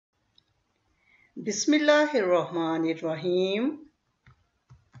Bismillahirrahmanirrahim.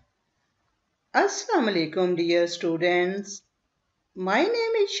 Assalamu alaikum, dear students. My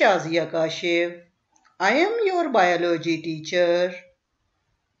name is Shazia Kashif. I am your biology teacher.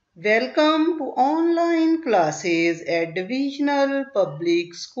 Welcome to online classes at Divisional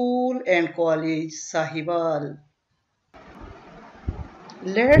Public School and College, Sahiwal.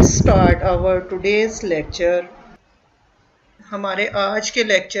 Let's start our today's lecture. हमारे आज के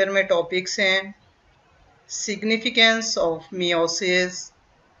lecture में topics हैं significance of meiosis,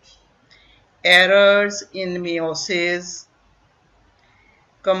 errors in meiosis,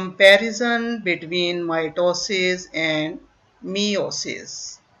 comparison between mitosis and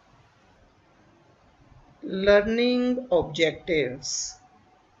meiosis. Learning objectives.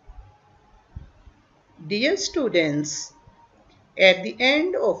 Dear students, at the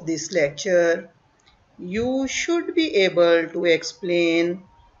end of this lecture, you should be able to explain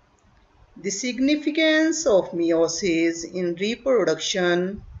the significance of meiosis in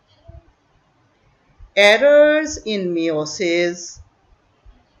reproduction, errors in meiosis,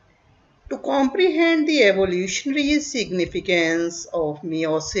 to comprehend the evolutionary significance of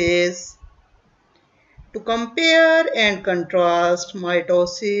meiosis, to compare and contrast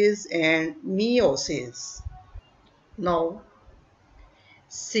mitosis and meiosis. Now,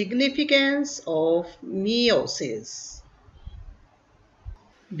 significance of meiosis.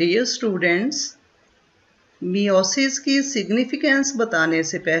 Dear students, meiosis की significance बताने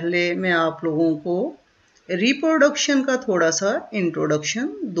से पहले मैं आप लोगों को reproduction का थोड़ा सा इंट्रोडक्शन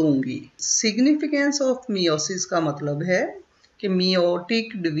दूंगी। सिग्निफिकेंस ऑफ मियोसिस का मतलब है कि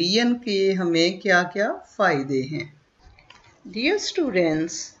मियोटिक डिवीजन के हमें क्या क्या फायदे हैं। डियर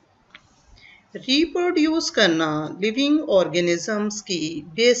स्टूडेंट्स, रिप्रोड्यूस करना लिविंग ऑर्गेनिजम्स की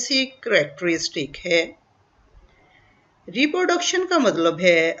बेसिक कैरेक्टरिस्टिक है। रिप्रोडक्शन का मतलब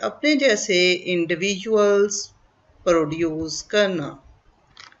है अपने जैसे इंडिविजुअल्स प्रोड्यूस करना,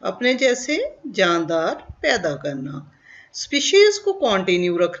 अपने जैसे जानदार पैदा करना। स्पीशीज को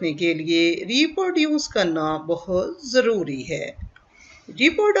कंटिन्यू रखने के लिए रिप्रोड्यूस करना बहुत ज़रूरी है।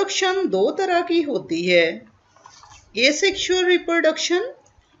 रिप्रोडक्शन दो तरह की होती है, asexual reproduction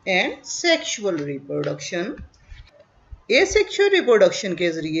and sexual reproduction. Asexual reproduction के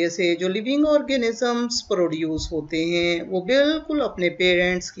ज़रिए से जो लिविंग ऑर्गेनिजम्स प्रोड्यूस होते हैं वो बिल्कुल अपने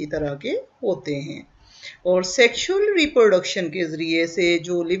पेरेंट्स की तरह के होते हैं, और सेक्सुअल रिप्रोडक्शन के ज़रिए से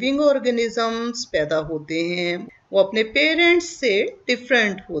जो लिविंग ऑर्गेनिजम्स पैदा होते हैं वो अपने पेरेंट्स से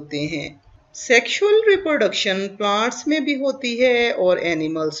डिफरेंट होते हैं। सेक्सुअल रिप्रोडक्शन प्लांट्स में भी होती है और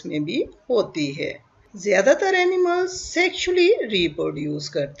एनिमल्स में भी होती है। ज़्यादातर एनिमल्स सेक्सुअली रिप्रोड्यूस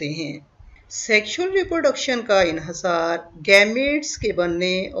करते हैं। सेक्सुअल रिप्रोडक्शन का इन्हसार गैमेट्स के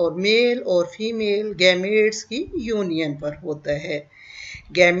बनने और मेल और फीमेल गैमेट्स की यूनियन पर होता है।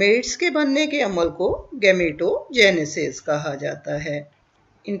 गैमेट्स के बनने के अमल को गैमेटोजेनेसिस कहा जाता है।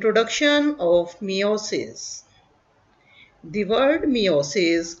 Introduction of meiosis. The word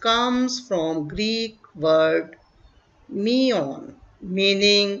meiosis comes from Greek word meion,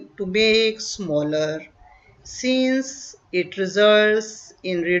 meaning to make smaller, since it results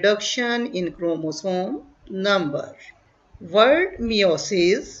in reduction in chromosome number. Word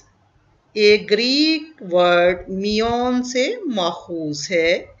meiosis एक ग्रीक वर्ड मियोन से माखूज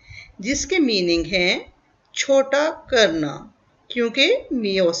है, जिसके मीनिंग है छोटा करना, क्योंकि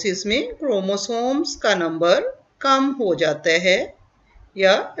मियोसिस में क्रोमोसोम्स का नंबर कम हो जाता है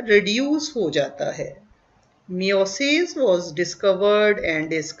या रिड्यूस हो जाता है। Meiosis was discovered and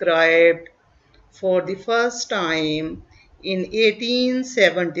described for the first time in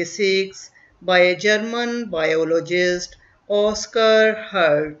 1876 by a German biologist Oscar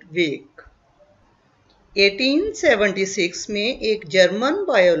Hertwig। 1876 में एक जर्मन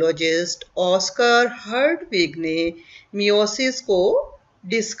बायोलॉजिस्ट ऑस्कर हर्टविग ने मियोसिस को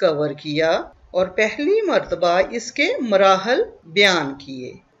डिस्कवर किया और पहली मर्तबा इसके मराहल बयान किए।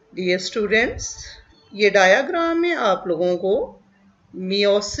 डियर स्टूडेंट्स, ये डायग्राम में आप लोगों को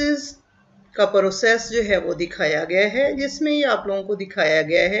मियोसिस का प्रोसेस जो है वो दिखाया गया है, जिसमें ये आप लोगों को दिखाया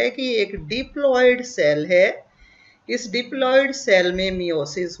गया है कि एक डिप्लॉयड सेल है। इस डिप्लॉयड सेल में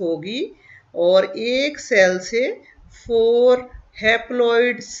मियोसिस होगी और एक सेल से 4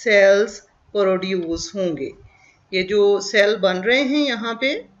 हैप्लॉइड सेल्स प्रोड्यूस होंगे। ये जो सेल बन रहे हैं यहाँ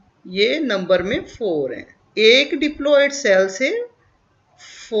पे, ये नंबर में 4 हैं। एक डिप्लॉयड सेल से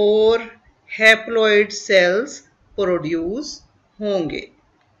 4 हैप्लॉइड सेल्स प्रोड्यूस होंगे।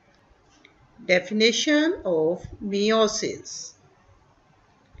 Definition of meiosis.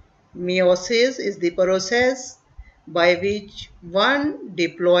 Meiosis is the process by which one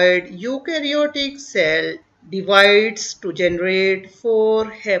diploid eukaryotic cell divides to generate 4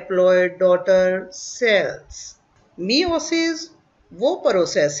 haploid daughter cells. Meiosis वो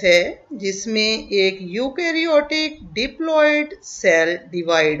प्रोसेस है जिसमें एक यूकैरियोटिक डिप्लॉइड सेल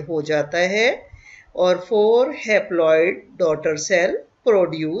डिवाइड हो जाता है और 4 हैप्लॉइड डॉटर सेल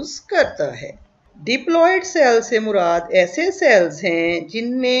प्रोड्यूस करता है। डिप्लॉइड सेल से मुराद ऐसे सेल्स हैं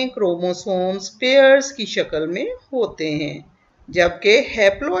जिनमें क्रोमोसोम्स पेयर्स की शक्ल में होते हैं, जबकि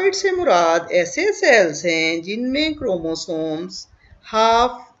हैप्लॉइड से मुराद ऐसे सेल्स हैं जिनमें क्रोमोसोम्स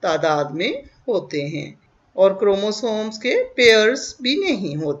हाफ तादाद में होते हैं और क्रोमोसोम्स के पेयर्स भी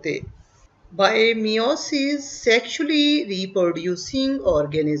नहीं होते। By meiosis, sexually reproducing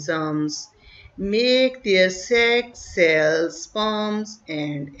organisms make their sex cells, sperms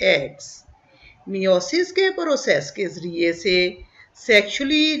and eggs. Meiosis के प्रोसेस के ज़रिए से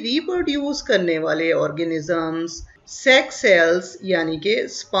सेक्सुअली रिप्रोड्यूस करने वाले ऑर्गेनिजम्स सेक्स सेल्स यानी कि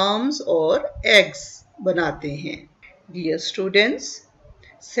स्पर्म्स और एग्स बनाते हैं। डियर स्टूडेंट्स,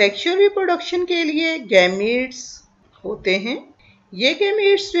 सेक्सुअल रिप्रोडक्शन के लिए गैमीट्स होते हैं। ये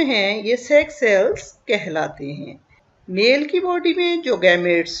गैमीट्स जो हैं ये सेक्स सेल्स कहलाते हैं। मेल की बॉडी में जो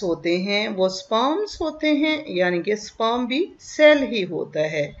गैमेट्स होते हैं वो स्पर्म्स होते हैं, यानी कि स्पर्म भी सेल ही होता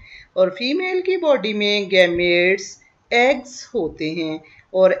है, और फीमेल की बॉडी में गैमेट्स एग्स होते हैं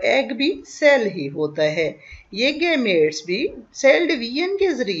और एग भी सेल ही होता है। ये गैमेट्स भी सेल डिवीजन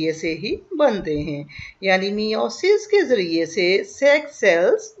के ज़रिए से ही बनते हैं, यानी मियोसिस के ज़रिए से सेक्स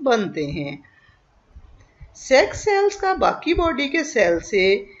सेल्स बनते हैं। सेक्स सेल्स का बाकी बॉडी के सेल से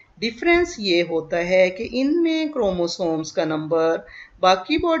डिफरेंस ये होता है कि इनमें क्रोमोसोम्स का नंबर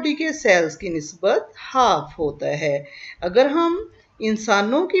बाकी बॉडी के सेल्स की निस्बत हाफ होता है। अगर हम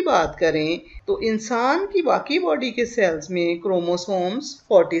इंसानों की बात करें तो इंसान की बाकी बॉडी के सेल्स में क्रोमोसोम्स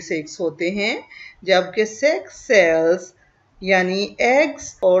 46 होते हैं, जबकि सेक्स सेल्स यानी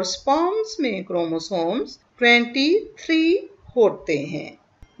एग्स और स्पर्म्स में क्रोमोसोम्स 23 होते हैं।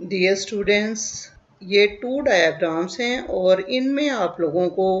 डियर स्टूडेंट्स, ये 2 डायग्राम्स हैं और इनमें आप लोगों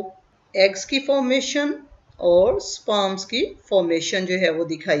को एग्स की फॉर्मेशन और स्पर्म्स की फॉर्मेशन जो है वो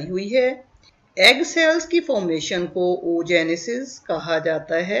दिखाई हुई है। एग सेल्स की फॉर्मेशन को oogenesis कहा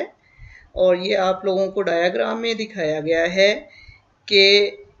जाता है और ये आप लोगों को डायग्राम में दिखाया गया है कि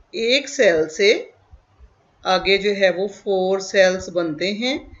एक सेल से आगे जो है वो 4 सेल्स बनते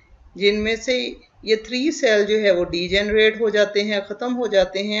हैं, जिनमें से ये 3 सेल जो है वो डीजेनरेट हो जाते हैं, ख़त्म हो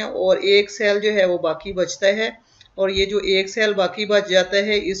जाते हैं, और एक सेल जो है वो बाकी बचता है, और ये जो एक सेल बाकी बच जाता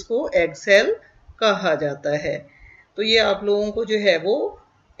है इसको एग सेल कहा जाता है। तो ये आप लोगों को जो है वो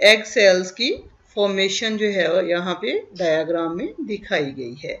एग सेल्स की फॉर्मेशन जो है यहाँ पे डायग्राम में दिखाई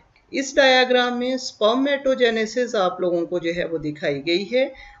गई है। इस डायग्राम में स्पर्मेटोजेनेसिस आप लोगों को जो है वो दिखाई गई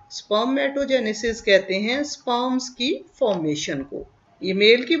है। स्पर्मेटोजेनेसिस कहते हैं स्पर्म्स की फॉर्मेशन को। ये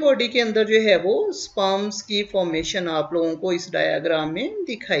मेल की बॉडी के अंदर जो है वो स्पर्म्स की फॉर्मेशन आप लोगों को इस डायग्राम में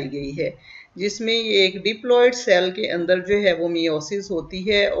दिखाई गई है, जिसमें ये एक डिप्लॉइड सेल के अंदर जो है वो मियोसिस होती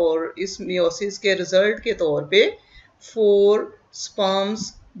है और इस मियोसिस के रिजल्ट के तौर पे 4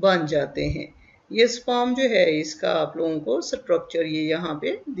 स्पर्म्स बन जाते हैं। ये स्पर्म जो है इसका आप लोगों को स्ट्रक्चर ये यहाँ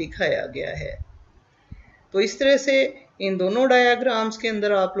पे दिखाया गया है। तो इस तरह से इन दोनों डायग्राम्स के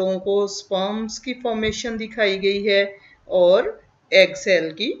अंदर आप लोगों को स्पर्म्स की फॉर्मेशन दिखाई गई है और एग सेल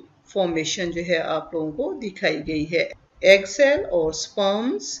की फॉर्मेशन जो है आप लोगों को दिखाई गई है। एग सेल और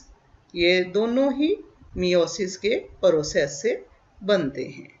स्पर्म्स ये दोनों ही मियोसिस के प्रोसेस से बनते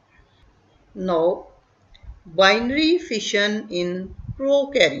हैं। Now binary fission in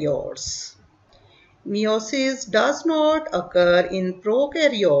prokaryotes. Meiosis does not occur in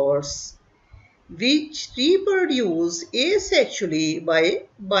prokaryotes, which reproduce asexually by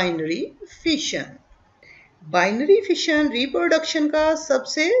binary fission. Binary fission reproduction का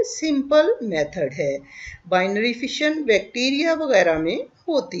सबसे सिंपल मेथड है। बाइनरी फिशन बैक्टीरिया वगैरह में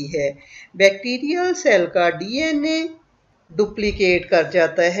होती है। बैक्टीरियल सेल का डीएनए डुप्लीकेट कर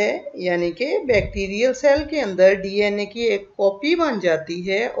जाता है, यानी कि बैक्टीरियल सेल के अंदर डीएनए की एक कॉपी बन जाती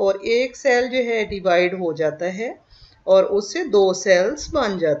है और एक सेल जो है डिवाइड हो जाता है और उससे 2 सेल्स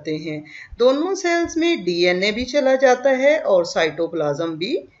बन जाते हैं। दोनों सेल्स में डीएनए भी चला जाता है और साइटोप्लाज्म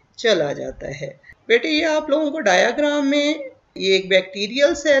भी चला जाता है। बेटे ये आप लोगों को डायग्राम में ये एक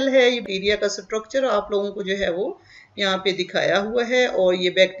बैक्टीरियल सेल है, ये बैक्टीरिया का स्ट्रक्चर आप लोगों को जो है वो यहाँ पे दिखाया हुआ है और ये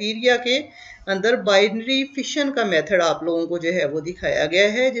बैक्टीरिया के अंदर बाइनरी फिशन का मेथड आप लोगों को जो है वो दिखाया गया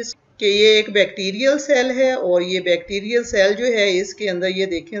है, जिसके ये एक बैक्टीरियल सेल है और ये बैक्टीरियल सेल जो है इसके अंदर ये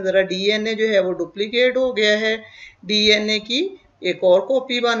देखें ज़रा डीएनए जो है वो डुप्लीकेट हो गया है, डीएनए की एक और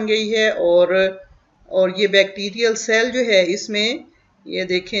कॉपी बन गई है और ये बैक्टीरियल सेल जो है इसमें ये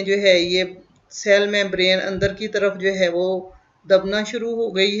देखें जो है ये सेल मेम्ब्रेन अंदर की तरफ जो है वो दबना शुरू हो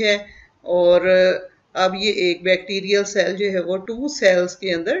गई है और अब ये एक बैक्टीरियल सेल जो है वो 2 सेल्स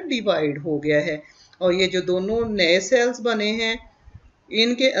के अंदर डिवाइड हो गया है और ये जो दोनों नए सेल्स बने हैं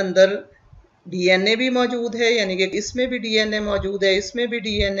इनके अंदर डीएनए भी मौजूद है, यानी कि इसमें भी डीएनए मौजूद है, इसमें भी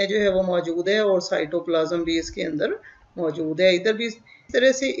डीएनए जो है वो मौजूद है और साइटोप्लाज्म भी इसके अंदर मौजूद है। इधर भी इस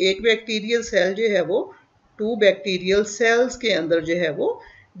तरह से एक बैक्टीरियल सेल जो है वो 2 बैक्टीरियल सेल्स के अंदर जो है वो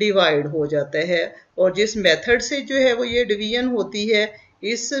डिवाइड हो जाता है और जिस मेथड से जो है वो ये डिवीजन होती है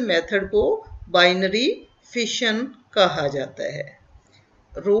इस मेथड को बाइनरी फिशन कहा जाता है।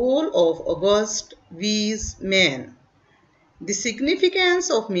 Role of August Weissman. The significance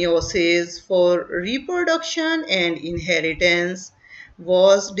of meiosis for reproduction and inheritance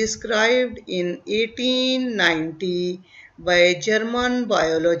was described in 1890 by German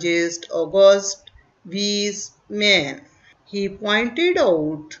biologist August Weismann. He pointed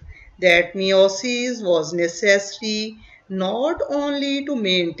out that meiosis was necessary not only to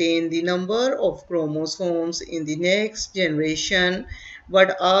maintain the number of chromosomes in the next generation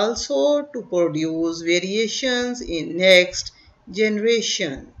but also to produce variations in next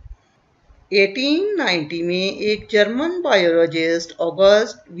generation. 1890 में एक German biologist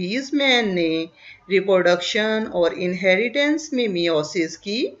August Weissman ने reproduction और inheritance में meiosis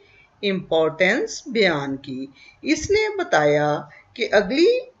की importance बयान की। इसने बताया कि अगली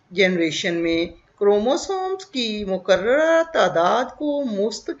जनरेशन में क्रोमोसोम्स की मुकर्रर तादाद को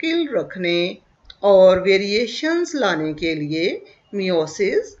मुस्तकिल रखने और वेरिएशंस लाने के लिए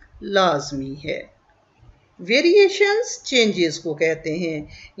मियोसिस लाजमी है। वेरिएशंस चेंजेस को कहते हैं,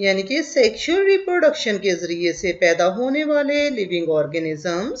 यानी कि सेक्सुअल रिप्रोडक्शन के ज़रिए से पैदा होने वाले लिविंग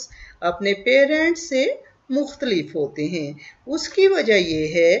ऑर्गेनिजम्स अपने पेरेंट्स से मुख्तलिफ होते हैं। उसकी वजह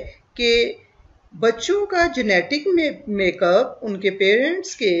यह है कि बच्चों का जेनेटिक मेकअप उनके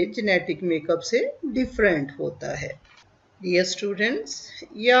पेरेंट्स के जेनेटिक मेकअप से डिफरेंट होता है। डियर स्टूडेंट्स,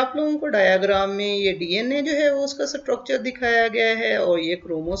 ये आप लोगों को डायग्राम में ये डीएनए जो है वो उसका स्ट्रक्चर दिखाया गया है और ये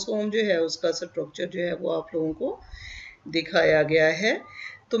क्रोमोसोम जो है उसका स्ट्रक्चर जो है वो आप लोगों को दिखाया गया है।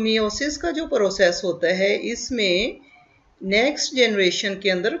 तो मियोसिस का जो प्रोसेस होता है इसमें नेक्स्ट जनरेशन के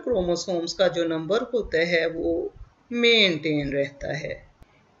अंदर क्रोमोसोम्स का जो नंबर होता है वो मेंटेन रहता है।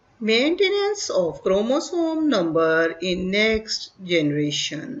 Maintenance of chromosome number in next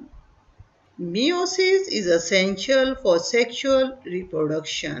generation. Meiosis is essential for sexual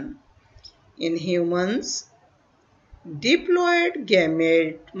reproduction. In humans, diploid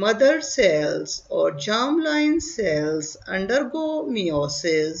gamete mother cells or germline cells undergo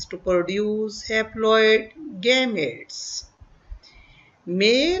meiosis to produce haploid gametes.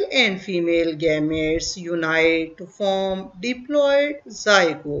 Male and female gametes unite to form diploid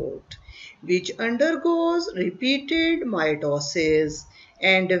zygote, which undergoes repeated mitosis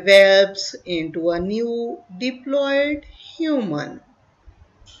and develops into a new diploid human.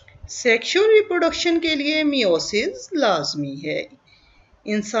 Sexual reproduction के लिए meiosis लाजमी है।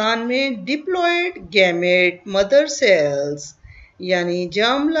 इंसान में diploid gamete mother cells यानी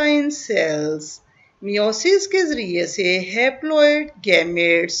germline cells meiosis के ज़रिए से हैप्लॉयड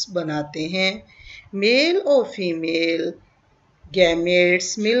गैमेट्स बनाते हैं। मेल और फीमेल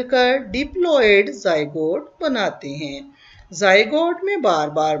गैमेट्स मिलकर डिप्लॉयड जाइगोट बनाते हैं। जाइगोट में बार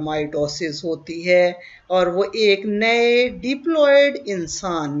बार माइटोसिस होती है और वो एक नए डिप्लॉयड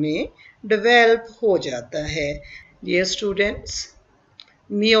इंसान में डेवलप हो जाता है। ये स्टूडेंट्स,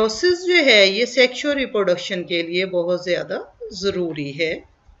 मियोसिस जो है ये सेक्सुअल रिप्रोडक्शन के लिए बहुत ज़्यादा ज़रूरी है।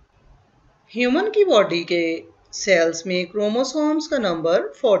 ह्यूमन की बॉडी के सेल्स में क्रोमोसोम्स का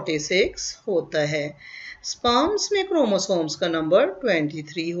नंबर 46 होता है। स्पर्म्स में क्रोमोसोम्स का नंबर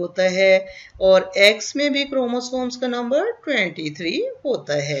 23 होता है और एग्स में भी क्रोमोसोम्स का नंबर 23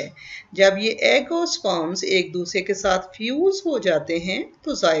 होता है। जब ये एग और स्पर्म्स एक दूसरे के साथ फ्यूज हो जाते हैं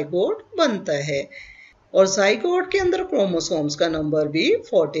तो जाइगोट बनता है और जाइगोट के अंदर क्रोमोसोम्स का नंबर भी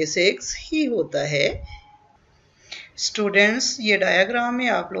 46 ही होता है। स्टूडेंट्स, ये डायग्राम में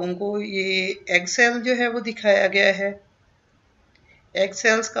आप लोगों को ये एग सेल जो है वो दिखाया गया है। एग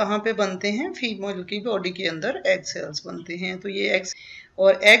सेल्स कहाँ पे बनते हैं? फीमेल की बॉडी के अंदर एग सेल्स बनते हैं। तो ये एग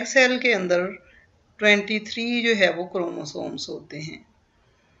और एग सेल के अंदर 23 जो है वो क्रोमोसोम्स होते हैं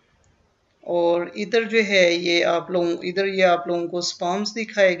और इधर जो है ये आप लोगों को स्पर्म्स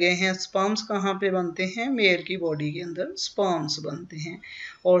दिखाए गए हैं। स्पर्म्स कहाँ पे बनते हैं? मेल की बॉडी के अंदर स्पर्म्स बनते हैं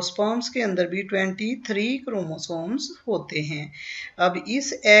और स्पर्म्स के अंदर भी 23 क्रोमोसोम्स होते हैं। अब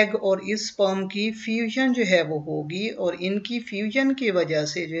इस एग और इस स्पर्म की फ्यूजन जो है वो होगी और इनकी फ्यूजन की वजह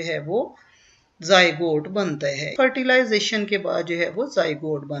से जो है वो जाइगोट बनता है। फर्टिलाइजेशन के बाद जो है वो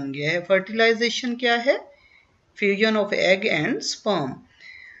जाइगोट बन गया है। फर्टिलाइजेशन क्या है? Fusion of egg and sperm.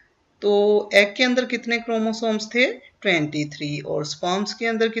 तो एग के अंदर कितने क्रोमोसोम्स थे? 23 और स्पर्म्स के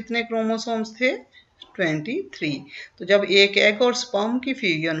अंदर कितने क्रोमोसोम्स थे? 23। तो जब एक एग और स्पर्म की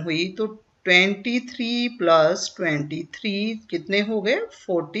फ्यूजन हुई तो 23 प्लस 23 कितने हो गए?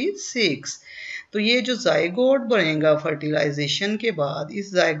 46। तो ये जो जाइगोट बनेगा फर्टिलाइजेशन के बाद,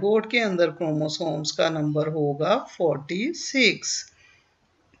 इस जाइगोट के अंदर क्रोमोसोम्स का नंबर होगा 46,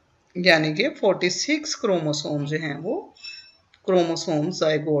 यानी कि 46 क्रोमोसोम जो हैं वो क्रोमोसोम्स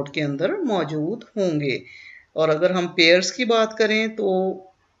जाइगोट के अंदर मौजूद होंगे। और अगर हम पेयर्स की बात करें तो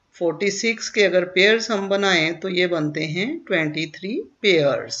 46 के अगर पेयर्स हम बनाएं तो ये बनते हैं 23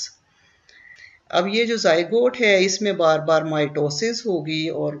 पेयर्स। अब ये जो जाइगोट है इसमें बार बार माइटोसिस होगी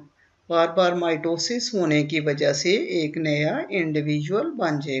और बार बार माइटोसिस होने की वजह से एक नया इंडिविजुअल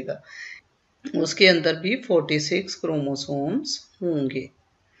बन जाएगा। उसके अंदर भी 46 क्रोमोसोम्स होंगे।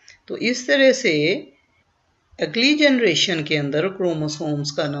 तो इस तरह से अगली जनरेशन के अंदर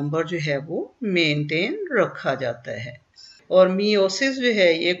क्रोमोसोम्स का नंबर जो है वो मेंटेन रखा जाता है। और मियोसिस जो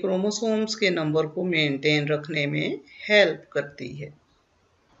है ये क्रोमोसोम्स के नंबर को मेंटेन रखने में हेल्प करती है।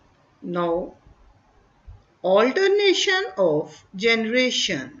 Now alternation of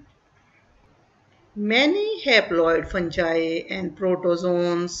generation. Many haploid fungi and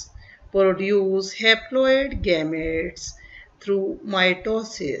protozoans produce haploid gametes through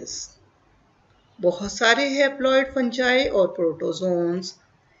mitosis. बहुत सारे हैप्लॉइड फंजाई और प्रोटोजोन्स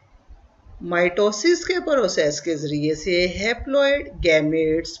माइटोसिस के प्रोसेस के जरिए से हैप्लॉइड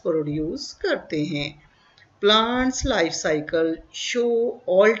गैमेट्स प्रोड्यूस करते हैं। Plants life cycle show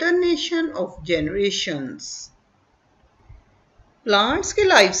alternation of generations. Plants के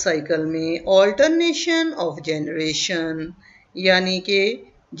लाइफ साइकिल में ऑल्टरनेशन ऑफ जनरेशन यानी कि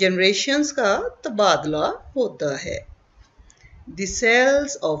जनरेशंस का तबादला होता है। The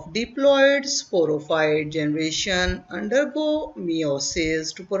cells of diploid sporophyte generation undergo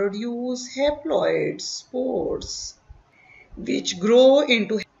meiosis to produce haploid spores, which grow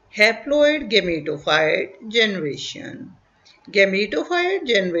into haploid gametophyte generation. Gametophyte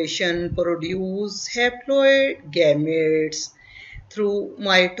generation produce haploid gametes through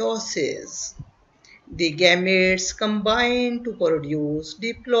mitosis. The gametes combine to produce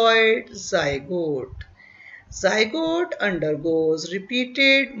diploid zygote. Zygote undergoes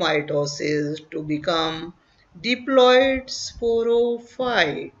repeated mitosis to become diploid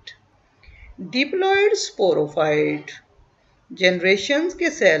sporophyte. Diploid sporophyte generations के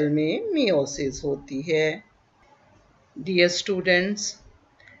cell में meiosis होती है। Dear students,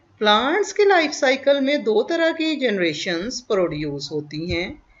 plants के life cycle में दो तरह की generations produce होती हैं।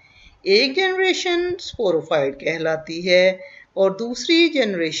 एक जनरेशन स्पोरोफाइट कहलाती है और दूसरी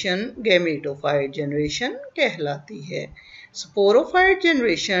जनरेशन गैमेटोफाइट जनरेशन कहलाती है। स्पोरोफाइट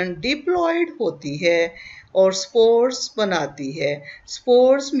जनरेशन डिप्लॉइड होती है और स्पोर्स बनाती है।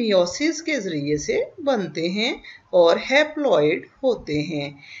 स्पोर्स मियोसिस के जरिए से बनते हैं और हैप्लॉइड होते हैं।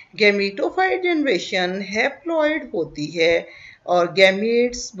 गैमेटोफाइट जनरेशन हैप्लॉइड होती है और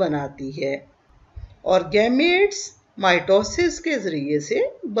गैमेट्स बनाती है और गैमेट्स माइटोसिस के जरिए से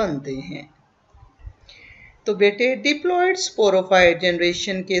बनते हैं। तो बेटे डिप्लॉइड स्पोरोफाइट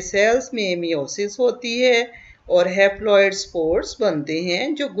जनरेशन के सेल्स में मियोसिस होती है और हैप्लॉइड स्पोर्स बनते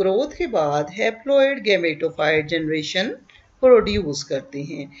हैं जो ग्रोथ के बाद हैप्लॉइड गैमेटोफाइट जनरेशन प्रोड्यूस करते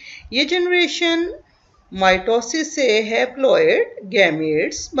हैं। ये जनरेशन माइटोसिस से हैप्लॉइड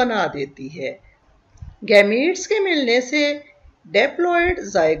गैमेट्स बना देती है। गैमेट्स के मिलने से डिप्लॉइड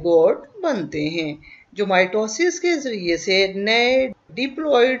जाइगोट बनते हैं जो माइटोसिस के जरिए से नए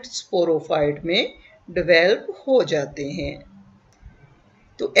डिप्लॉइड स्पोरोफाइट में डेवलप हो जाते हैं।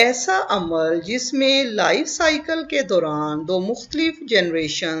 तो ऐसा अमल जिसमें लाइफ साइकिल के दौरान दो मुख्तलिफ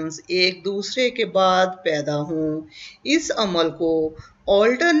जनरेशन्स एक दूसरे के बाद पैदा हों, इस अमल को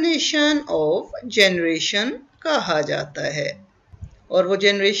ऑल्टरनेशन ऑफ जनरेशन कहा जाता है। और वो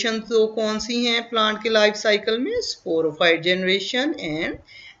जनरेशन तो कौन सी हैं प्लांट के लाइफ साइकिल में? Sporophyte generation and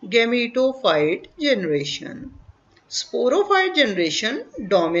gametophyte generation. Sporophyte generation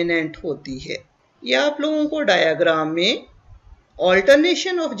dominant होती है। ये आप लोगों को डायग्राम में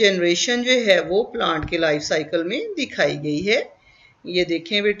ऑल्टरनेशन ऑफ जनरेशन जो है वो प्लांट के लाइफ साइकिल में दिखाई गई है। ये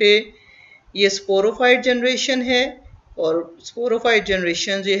देखें बेटे, ये स्पोरोफाइट जनरेशन है और स्पोरोफाइट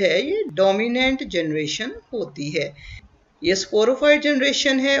जनरेशन जो है ये डोमिनेंट जनरेशन होती है। ये स्पोरोफाइट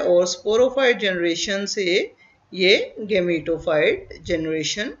जनरेशन है और स्पोरोफाइट जनरेशन से ये गैमेटोफाइट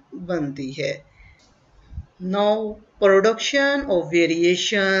जनरेशन बनती है। Now, production of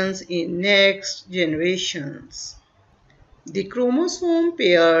variations in next generations. The chromosome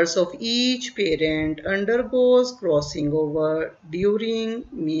pairs of each parent undergoes crossing over during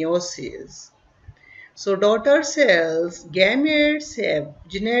meiosis. So, daughter cells, gametes have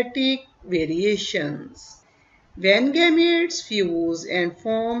genetic variations. When gametes fuse and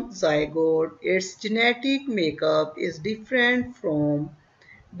form zygote, its genetic makeup is different from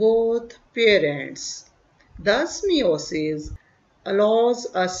both parents. Thus, meiosis allows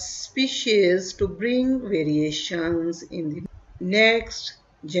a species to bring variations in the next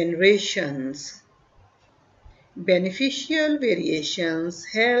generations. Beneficial variations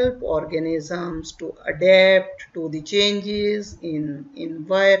help organisms to adapt to the changes in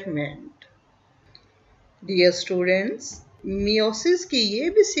environment. Dear students, meiosis की ये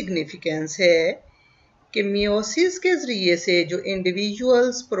भी significance है कि meiosis के ज़रिए से जो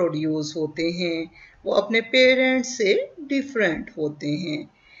individuals produce होते हैं वो अपने पेरेंट्स से डिफरेंट होते हैं,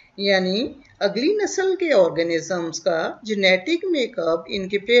 यानी अगली नस्ल के ऑर्गेनिजम्स का जेनेटिक मेकअप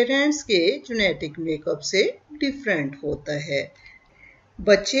इनके पेरेंट्स के जेनेटिक मेकअप से डिफरेंट होता है।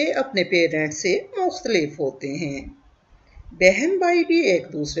 बच्चे अपने पेरेंट्स से मुख्तलिफ होते हैं। बहन भाई भी एक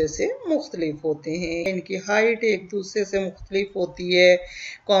दूसरे से मुख्तलिफ होते हैं, इनकी हाइट एक दूसरे से मुख्तलिफ होती है,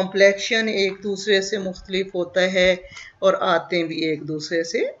 कॉम्प्लेक्शन एक दूसरे से मुख्तलिफ होता है और आतें भी एक दूसरे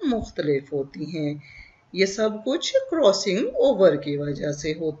से मुख्तलिफ होती हैं। ये सब कुछ क्रॉसिंग ओवर की वजह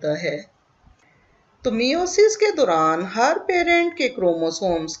से होता है। तो मियोसिस के दौरान हर पेरेंट के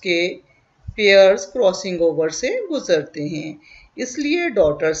क्रोमोसोम्स के पेयर्स क्रॉसिंग ओवर से गुजरते हैं, इसलिए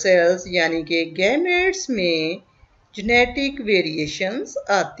डॉटर सेल्स यानी कि गैमेट्स में जेनेटिक वेरिएशंस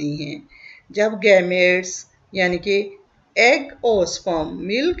आती हैं। जब गैमेट्स यानी कि एग और स्पर्म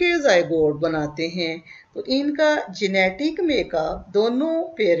मिल के ज़ाइगोट बनाते हैं तो इनका जेनेटिक मेकअप दोनों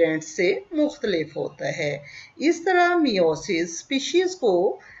पेरेंट्स से मुख्तलिफ होता है। इस तरह मियोसिस स्पीशीज़ को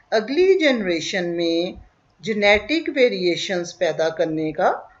अगली जनरेशन में जेनेटिक वेरिएशंस पैदा करने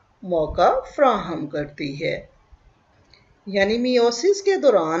का मौका फ्राहम करती है। यानी मियोसिस के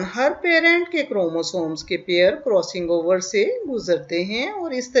दौरान हर पेरेंट के क्रोमोसोम्स के पेयर क्रॉसिंग ओवर से गुजरते हैं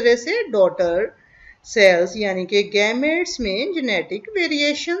और इस तरह से डॉटर सेल्स यानी कि गैमेट्स में जेनेटिक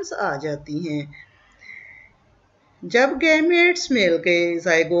वेरिएशंस आ जाती हैं। जब गैमेट्स मिल के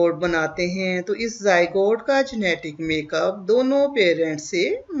ज़ाइगोट बनाते हैं तो इस ज़ाइगोट का जेनेटिक मेकअप दोनों पेरेंट्स से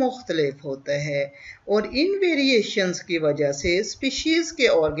मुख्तलिफ होता है और इन वेरिएशंस की वजह से स्पीशीज़ के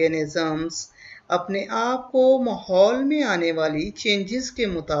ऑर्गेनिजम्स अपने आप को माहौल में आने वाली चेंजेस के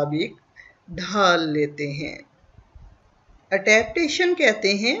मुताबिक ढाल लेते हैं। अडेप्टेशन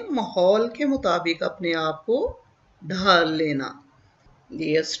कहते हैं माहौल के मुताबिक अपने आप को ढाल लेना।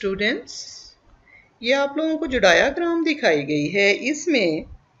 डियर स्टूडेंट्स, ये आप लोगों को जो डायाग्राम दिखाई गई है इसमें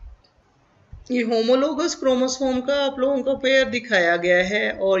ये होमोलोगस क्रोमोसोम का आप लोगों को पेयर दिखाया गया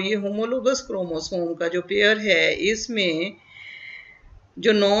है और ये होमोलोगस क्रोमोसोम का जो पेयर है इसमें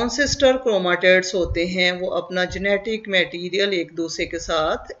जो नॉन सिस्टर क्रोमाटिड्स होते हैं वो अपना जेनेटिक मटेरियल एक दूसरे के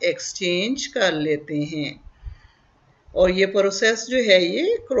साथ एक्सचेंज कर लेते हैं और ये प्रोसेस जो है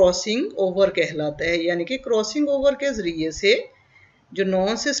ये क्रॉसिंग ओवर कहलाता है, यानी कि क्रॉसिंग ओवर के ज़रिए से जो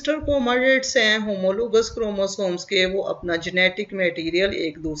नॉन सिस्टर क्रोमाटिड्स हैं होमोलोगस क्रोमोसोम्स के वो अपना जेनेटिक मटेरियल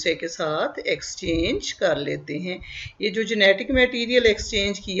एक दूसरे के साथ एक्सचेंज कर लेते हैं। ये जो जेनेटिक मटेरियल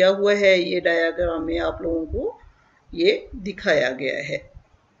एक्सचेंज किया हुआ है ये डायग्राम में आप लोगों को ये दिखाया गया है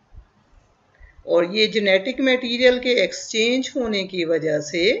और ये जेनेटिक मटेरियल के एक्सचेंज होने की वजह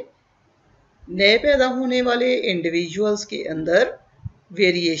से नए पैदा होने वाले इंडिविजुअल्स के अंदर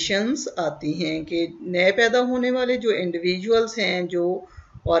वेरिएशंस आती हैं कि नए पैदा होने वाले जो इंडिविजुअल्स हैं, जो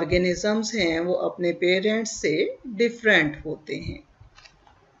ऑर्गेनिजम्स हैं, वो अपने पेरेंट्स से डिफरेंट होते हैं।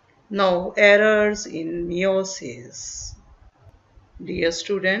 Now errors in meiosis. Dear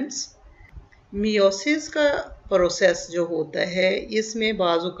students, meiosis का प्रोसेस जो होता है इसमें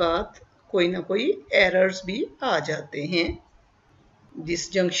बाज़-औक़ात कोई ना कोई एरर्स भी आ जाते हैं।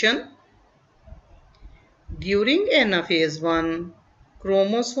 Disjunction. During anaphase 1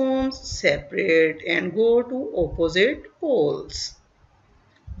 chromosomes separate and go to opposite poles,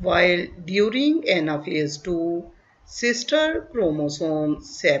 while during anaphase 2 sister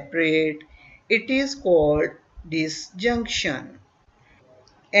chromosomes separate. It is called disjunction.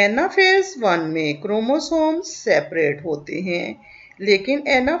 Anaphase 1 में क्रोमोसोम्स सेपरेट होते हैं लेकिन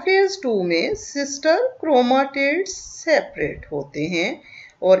एनाफेज 2 में सिस्टर क्रोमाटिड्स सेपरेट होते हैं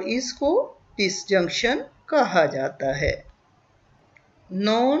और इसको डिसजंक्शन कहा जाता है।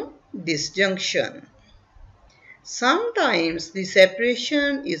 Non-disjunction. Sometimes the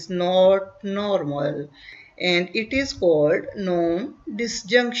separation is not normal and it is called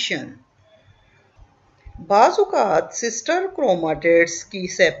non-disjunction. बाज़ औक़ात सिस्टर क्रोमाटिड्स की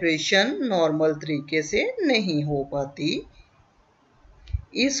सेपरेशन नॉर्मल तरीके से नहीं हो पाती,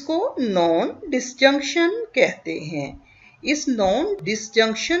 इसको नॉन डिसजंक्शन कहते हैं। इस नॉन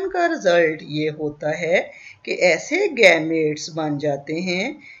डिसजंक्शन का रिजल्ट ये होता है कि ऐसे गैमेट्स बन जाते हैं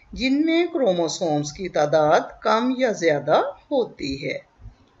जिनमें क्रोमोसोम्स की तादाद कम या ज़्यादा होती है।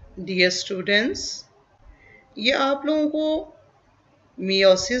 डियर स्टूडेंट्स, ये आप लोगों को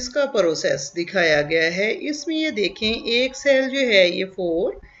मियोसिस का प्रोसेस दिखाया गया है। इसमें ये देखें, एक सेल जो है ये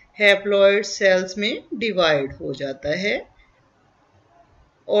 4 हैप्लॉइड सेल्स में डिवाइड हो जाता है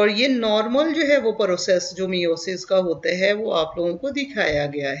और ये नॉर्मल जो है वो प्रोसेस जो मियोसिस का होता है वो आप लोगों को दिखाया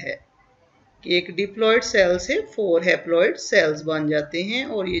गया है कि एक डिप्लॉइड सेल से 4 हैप्लॉइड सेल्स बन जाते हैं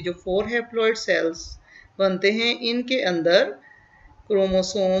और ये जो 4 हैप्लॉइड सेल्स बनते हैं इनके अंदर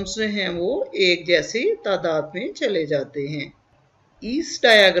क्रोमोसोम्स जो हैं वो एक जैसी तादाद में चले जाते हैं। इस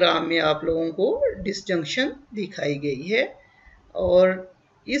डायग्राम में आप लोगों को डिसजंक्शन दिखाई गई है और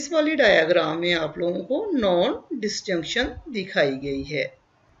इस वाली डायग्राम में आप लोगों को नॉन डिसजंक्शन दिखाई गई है,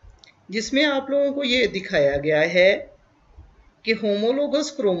 जिसमें आप लोगों को ये दिखाया गया है कि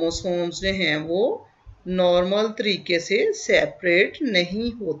होमोलोगस क्रोमोसोम्स जो हैं वो नॉर्मल तरीके से सेपरेट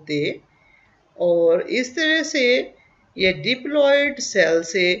नहीं होते और इस तरह से ये डिप्लॉइड सेल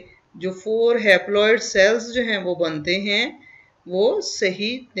से जो 4 हैप्लॉइड सेल्स जो हैं वो बनते हैं वो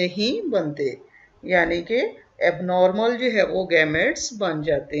सही नहीं बनते, यानी कि एबनॉर्मल जो है वो गैमेट्स बन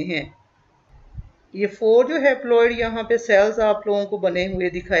जाते हैं। ये 4 जो हैप्लॉइड यहाँ पे सेल्स आप लोगों को बने हुए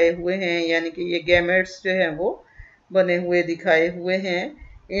दिखाए हुए हैं, यानी कि ये गैमेट्स जो हैं वो बने हुए दिखाए हुए हैं।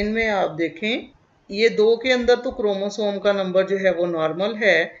 इनमें आप देखें, ये 2 के अंदर तो क्रोमोसोम का नंबर जो है वो नॉर्मल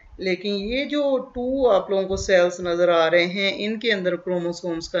है, लेकिन ये जो 2 आप लोगों को सेल्स नजर आ रहे हैं इनके अंदर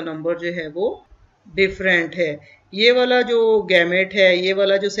क्रोमोसोम्स का नंबर जो है वो डिफरेंट है। ये वाला जो गैमेट है, ये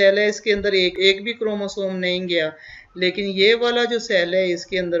वाला जो सेल है, इसके अंदर एक भी क्रोमोसोम नहीं गया, लेकिन ये वाला जो सेल है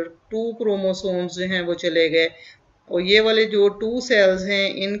इसके अंदर 2 क्रोमोसोम्स जो हैं वो चले गए और ये वाले जो 2 सेल्स हैं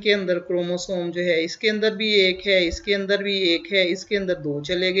इनके अंदर क्रोमोसोम जो है इसके अंदर भी एक है, इसके अंदर भी एक है, इसके अंदर 2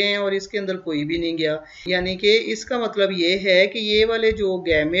 चले गए हैं और इसके अंदर कोई भी नहीं गया। यानी कि इसका मतलब ये है कि ये वाले जो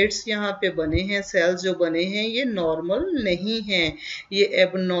गैमेट्स यहाँ पे बने हैं, सेल्स जो बने हैं, ये नॉर्मल नहीं हैं, ये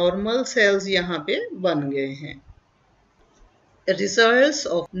एबनॉर्मल सेल्स यहाँ पे बन गए हैं। Results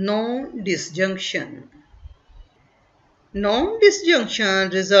of non disjunction.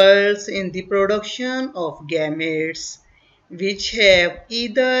 Non-disjunction results in the production of gametes which have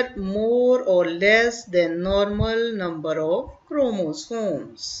either more or less than normal number of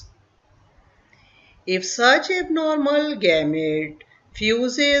chromosomes. If such abnormal gamete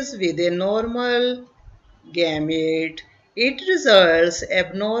fuses with a normal gamete, it results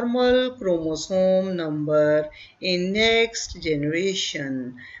abnormal chromosome number in next generation.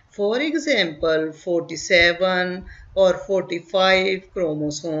 For example, 47 or 45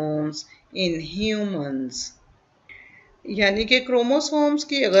 chromosomes in humans. यानी कि chromosomes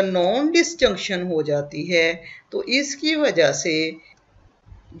की अगर non disjunction हो जाती है तो इसकी वजह से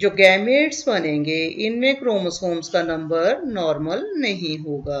जो गैमेट्स बनेंगे इनमें क्रोमोसोम्स का नंबर नॉर्मल नहीं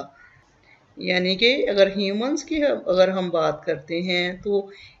होगा। यानी कि अगर ह्यूमंस की अगर हम बात करते हैं तो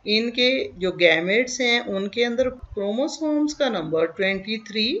इनके जो गैमेट्स हैं उनके अंदर क्रोमोसोम्स का नंबर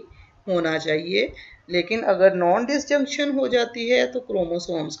 23 होना चाहिए, लेकिन अगर नॉन डिसजंक्शन हो जाती है तो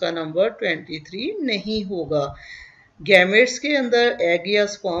क्रोमोसोम्स का नंबर 23 नहीं होगा। गैमेट्स के अंदर, एग या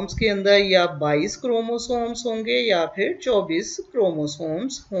स्पर्म्स के अंदर या 22 क्रोमोसोम्स होंगे या फिर 24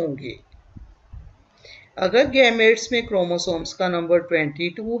 क्रोमोसोम्स होंगे। अगर गैमेट्स में क्रोमोसोम्स का नंबर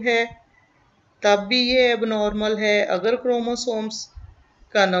 22 है तब भी ये एबनॉर्मल है। अगर क्रोमोसोम्स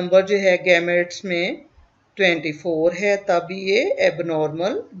का नंबर जो है गैमेट्स में 24 है तब भी ये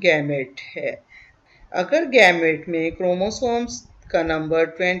एबनॉर्मल गैमेट है। अगर गैमेट में क्रोमोसोम्स का नंबर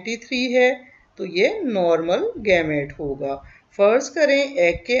 23 है तो ये नॉर्मल गैमेट होगा। फर्ज करें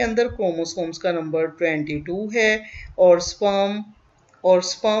एग के अंदर क्रोमोसोम्स का नंबर 22 है और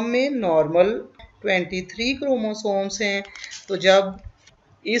स्पर्म में नॉर्मल 23 क्रोमोसोम्स हैं, तो जब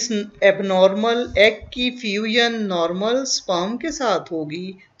इस एबनॉर्मल एग की फ्यूजन नॉर्मल स्पर्म के साथ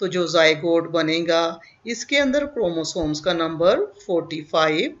होगी तो जो जाइगोट बनेगा इसके अंदर क्रोमोसोम्स का नंबर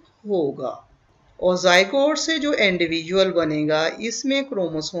 45 होगा और जाइगोट से जो इंडिविजुअल बनेगा इसमें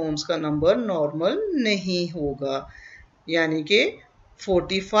क्रोमोसोम्स का नंबर नॉर्मल नहीं होगा, यानी कि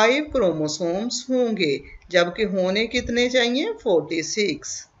 45 क्रोमोसोम्स होंगे, जबकि होने कितने चाहिए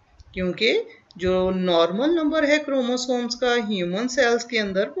 46, क्योंकि जो नॉर्मल नंबर है क्रोमोसोम्स का ह्यूमन सेल्स के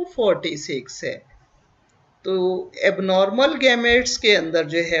अंदर वो 46 है। तो एबनॉर्मल गैमेट्स के अंदर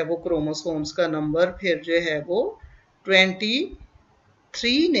जो है वो क्रोमोसोम्स का नंबर फिर जो है वो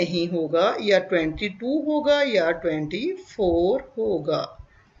 23 नहीं होगा या 22 होगा या 24 होगा।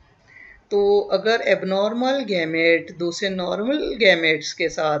 तो अगर एबनॉर्मल गैमेट दूसरे नॉर्मल गैमेट्स के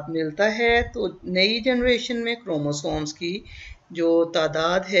साथ मिलता है तो नई जनरेशन में क्रोमोसोम्स की जो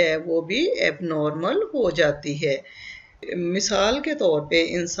तादाद है वो भी एबनॉर्मल हो जाती है। मिसाल के तौर पे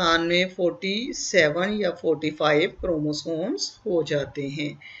इंसान में 47 या 45 क्रोमोसोम्स हो जाते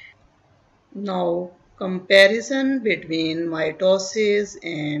हैं। Now comparison between mitosis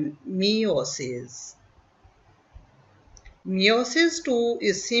and meiosis. Meiosis 2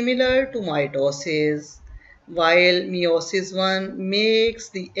 is similar to mitosis, while meiosis 1 makes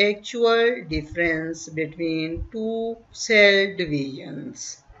the actual difference between two cell divisions.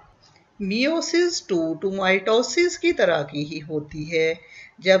 Meiosis 2 to mitosis की तरह की ही होती है,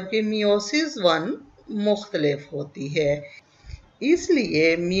 जबकि meiosis 1 मुख्तलिफ होती है।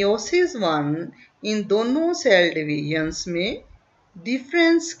 इसलिए meiosis 1 इन दोनों सेल डिवीजन्स में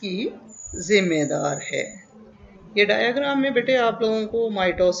डिफरेंस की जिम्मेदार है। ये डायग्राम में बेटे आप लोगों को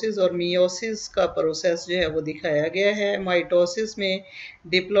माइटोसिस और मियोसिस का प्रोसेस जो है वो दिखाया गया है। माइटोसिस में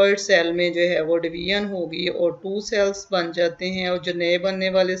डिप्लॉयड सेल में जो है वो डिवीजन होगी और 2 सेल्स बन जाते हैं, और जो नए बनने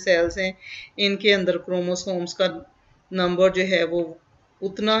वाले सेल्स हैं इनके अंदर क्रोमोसोम्स का नंबर जो है वो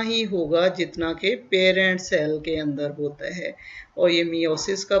उतना ही होगा जितना कि पेरेंट सेल के अंदर होता है। और ये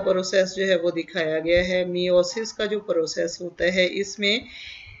मियोसिस का प्रोसेस जो है वो दिखाया गया है। मियोसिस का जो प्रोसेस होता है इसमें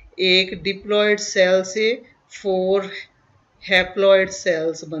एक डिप्लॉयड सेल से 4 हैप्लॉयड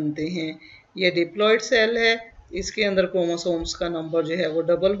सेल्स बनते हैं। ये डिप्लॉयड सेल है, इसके अंदर क्रोमोसोम्स का नंबर जो है वो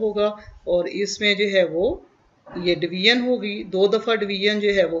डबल होगा, और इसमें जो है वो ये डिवीजन होगी। 2 दफ़ा डिवीजन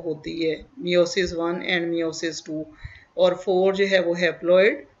जो है वो होती है, मियोसिस 1 एंड मियोसिस 2, और 4 जो है वो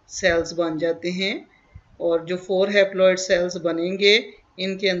हैप्लॉयड सेल्स बन जाते हैं। और जो 4 हैप्लॉयड सेल्स बनेंगे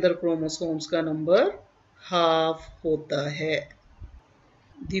इनके अंदर क्रोमोसोम्स का नंबर हाफ होता है।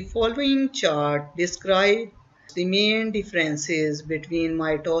 The following chart describes the main differences between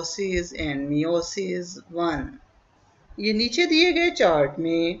mitosis and meiosis 1. ये नीचे दिए गए चार्ट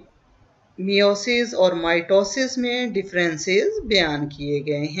में meiosis और mitosis में डिफरेंसेस बयान किए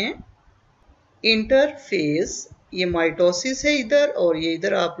गए हैं। इंटरफेस, ये माइटोसिस है इधर, और ये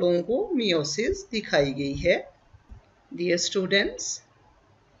इधर आप लोगों को meiosis दिखाई गई है। डियर स्टूडेंट्स,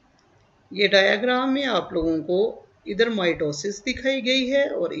 ये डायग्राम में आप लोगों को इधर माइटोसिस दिखाई गई है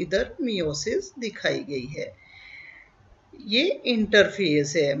और इधर मियोसिस दिखाई गई है। ये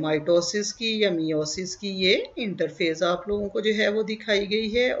इंटरफेस है माइटोसिस की या मियोसिस की, ये इंटरफेस आप लोगों को जो है वो दिखाई गई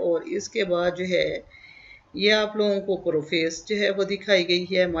है। और इसके बाद जो है ये आप लोगों को प्रोफेस जो है वो दिखाई गई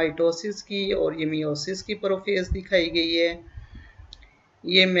है माइटोसिस की, और ये मियोसिस की प्रोफेस दिखाई गई है।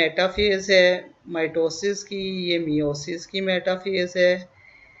 ये मेटाफेज है माइटोसिस की, ये मियोसिस की मेटाफेज है।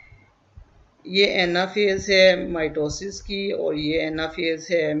 ये एनाफेज है माइटोसिस की, और ये एनाफेज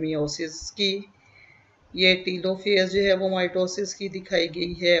है मियोसिस की। ये टीलोफेज जो है वो माइटोसिस की दिखाई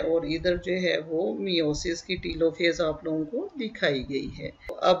गई है, और इधर जो है वो मियोसिस की टीलोफेज आप लोगों को दिखाई गई है।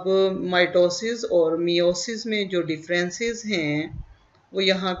 अब माइटोसिस और मियोसिस में जो डिफरेंसेस हैं वो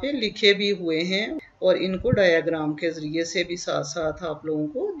यहाँ पे लिखे भी हुए हैं, और इनको डायग्राम के ज़रिए से भी साथ साथ आप लोगों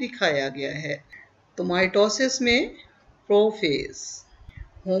को दिखाया गया है। तो माइटोसिस में prophase,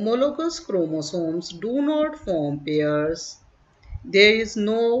 homologous chromosomes do not form pairs. There is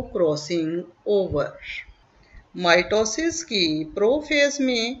no crossing over. Mitosis की प्रोफेज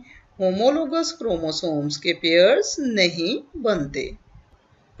में होमोलोगस क्रोमोसोम्स के पेयर्स नहीं बनते।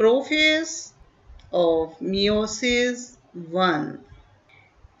 Prophase of meiosis 1,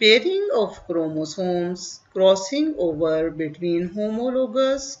 pairing of chromosomes, crossing over between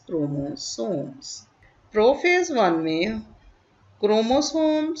homologous chromosomes. Prophase 1 में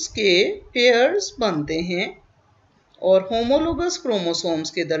क्रोमोसोम्स के pairs बनते हैं और होमोलोगस क्रोमोसोम्स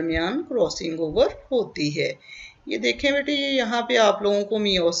के दरमियान क्रॉसिंग ओवर होती है। ये देखें बेटे, ये यहाँ पे आप लोगों को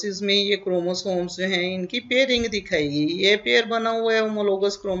मियोसिस में ये क्रोमोसोम्स जो हैं इनकी पेयरिंग दिखाई गई। ये पेयर बना हुआ है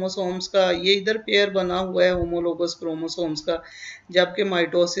होमोलोगस क्रोमोसोम्स का, ये इधर पेयर बना हुआ है होमोलोगस क्रोमोसोम्स का, जबकि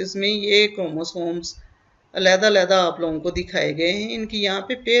माइटोसिस में ये क्रोमोसोम्स अलग-अलग आप लोगों को दिखाए गए हैं। इनकी यहाँ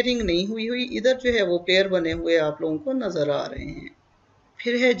पे पेयरिंग नहीं हुई, इधर जो है वो पेयर बने हुए आप लोगों को नजर आ रहे हैं।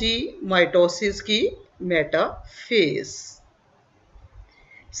 फिर है जी माइटोसिस की metaphase.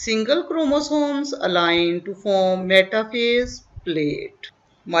 Single chromosomes align to form metaphase plate.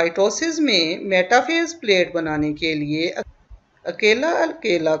 Mitosis में मेटाफेज प्लेट बनाने के लिए अकेला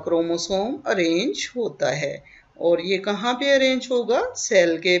अकेला क्रोमोसोम अरेंज होता है, और ये कहाँ पे अरेंज होगा?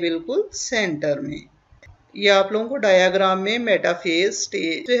 सेल के बिल्कुल सेंटर में। ये आप लोगों को डायग्राम में मेटाफेज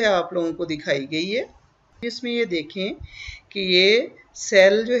स्टेज जो है आप लोगों को दिखाई गई है। इसमें ये देखें कि ये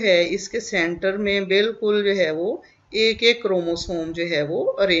सेल जो है इसके सेंटर में बिल्कुल जो है वो एक एक क्रोमोसोम जो है वो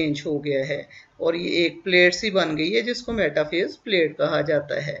अरेंज हो गया है, और ये एक प्लेट सी बन गई है जिसको मेटाफेज प्लेट कहा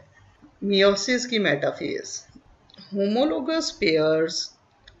जाता है। मियोसिस की metaphase, homologous pairs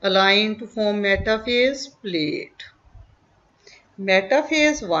align to form metaphase plate.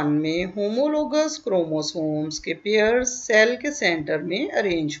 Metaphase 1 में होमोलोगस क्रोमोसोम्स के पेयर्स सेल के सेंटर में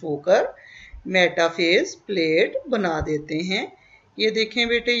अरेंज होकर मेटाफेज प्लेट बना देते हैं। ये देखें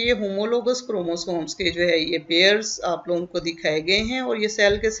बेटे, ये होमोलोगस क्रोमोसोम्स के जो है ये पेयर्स आप लोगों को दिखाए गए हैं और ये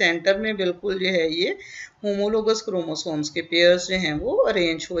सेल के सेंटर में बिल्कुल जो है ये होमोलोगस क्रोमोसोम्स के पेयर्स जो हैं वो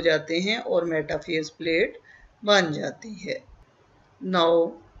अरेंज हो जाते हैं और मेटाफेज प्लेट बन जाती है। Now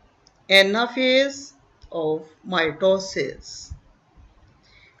anaphase of mitosis.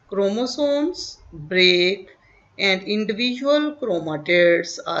 Chromosomes break and individual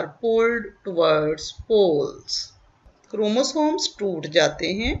chromatids are pulled towards poles. Chromosomes टूट जाते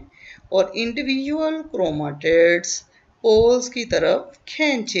हैं और individual chromatids poles की तरफ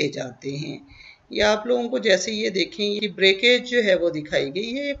खींचे जाते हैं। ये आप लोगों को जैसे ये देखें, ये ब्रेकेज जो है वो दिखाई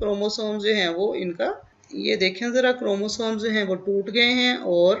गई है। क्रोमोसोम्स जो हैं वो इनका ये देखें ज़रा, क्रोमोसोम्स जो हैं वो टूट गए हैं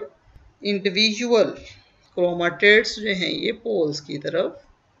और इंडिविजुअल क्रोमाटिड्स जो हैं ये पोल्स की तरफ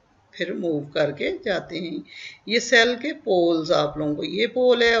फिर मूव करके जाते हैं। ये सेल के पोल्स आप लोगों को, ये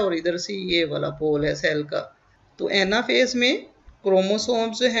पोल है और इधर से ये वाला पोल है सेल का। तो एनाफेज में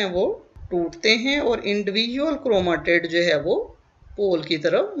क्रोमोसोम्स जो हैं वो टूटते हैं और इंडिविजुअल क्रोमाटिड जो है वो पोल की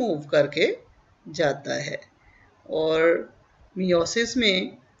तरफ मूव करके जाता है। और मियोसिस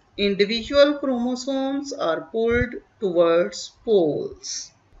में individual chromosomes are pulled towards poles.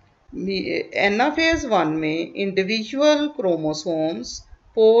 Anaphase 1 में इंडिविजुअल क्रोमोसोम्स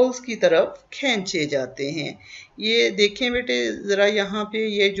पोल्स की तरफ खींचे जाते हैं। ये देखें बेटे ज़रा, यहाँ पे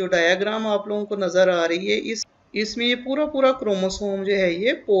ये जो डायग्राम आप लोगों को नज़र आ रही है, इसमें ये पूरा क्रोमोसोम जो है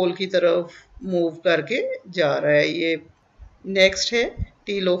ये पोल की तरफ मूव करके जा रहा है। ये नेक्स्ट है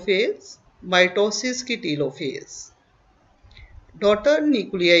टीलोफेज, माइटोसिस की telophase. Daughter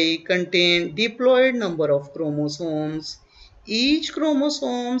nuclei contain diploid number of chromosomes. Each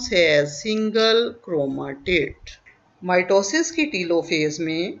chromosomes has single chromatid. Mitosis की टीलोफेज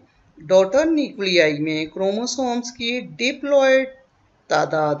में डॉटर न्यूक्लियाई में क्रोमोसोम्स की डिप्लॉयड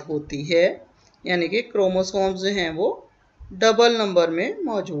तादाद होती है, यानी कि क्रोमोसोम्स जो हैं वो डबल नंबर में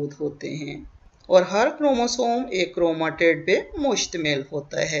मौजूद होते हैं और हर क्रोमोसोम एक क्रोमाटिड पे मुश्तमिल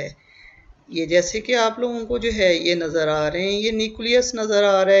होता है। ये जैसे कि आप लोगों को जो है ये नज़र आ रहे हैं, ये न्यूक्लियस नज़र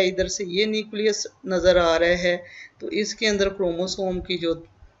आ रहा है, इधर से ये न्यूक्लियस नज़र आ रहा है। तो इसके अंदर क्रोमोसोम की जो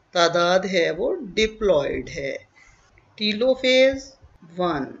तादाद है वो डिप्लॉयड है। Telophase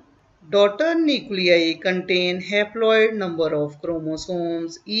 1, daughter nuclei contain haploid number of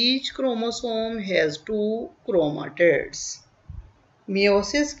chromosomes. Each chromosome has 2 chromatids.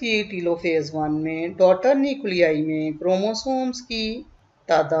 Meiosis की टीलोफेज 1 में डॉटर न्यूक्लियाई में क्रोमोसोम्स की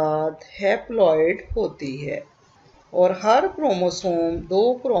तादाद हैप्लॉइड होती है और हर क्रोमोसोम 2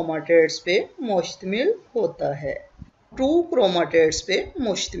 क्रोमाटिड्स पे मुश्तमिल होता है, 2 क्रोमाटिड्स पे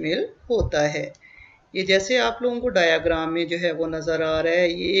मुश्तमिल होता है। ये जैसे आप लोगों को डायग्राम में जो है वो नज़र आ रहा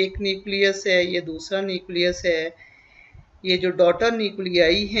है, ये एक न्यूक्लियस है, ये दूसरा न्यूक्लियस है। ये जो डॉटर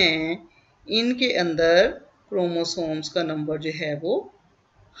न्यूक्लियाई हैं इनके अंदर क्रोमोसोम्स का नंबर जो है वो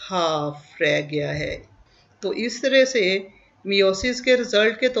हाफ रह गया है। तो इस तरह से मियोसिस के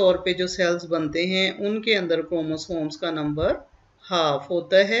रिजल्ट के तौर पे जो सेल्स बनते हैं उनके अंदर क्रोमोसोम्स का नंबर हाफ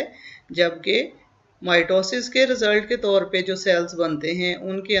होता है, जबकि माइटोसिस के रिजल्ट के तौर पे जो सेल्स बनते हैं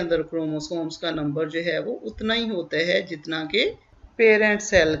उनके अंदर क्रोमोसोम्स का नंबर जो है वो उतना ही होता है जितना कि पेरेंट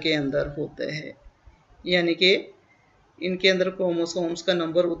सेल के अंदर होता है। यानी कि इनके अंदर क्रोमोसोम्स का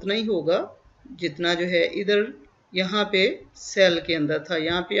नंबर उतना ही होगा जितना जो है इधर यहाँ पे सेल के अंदर था।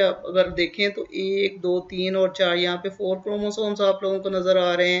 यहाँ पे आप अगर देखें तो 1, 2, 3 और 4, यहाँ पे 4 क्रोमोसोम्स आप लोगों को नज़र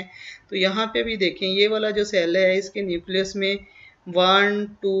आ रहे हैं। तो यहाँ पे भी देखें, ये वाला जो सेल है इसके न्यूक्लियस में 1,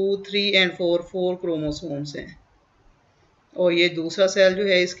 2, 3 एंड 4 क्रोमोसोम्स हैं और ये दूसरा सेल जो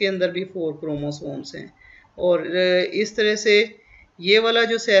है इसके अंदर भी 4 क्रोमोसोम्स हैं। और इस तरह से ये वाला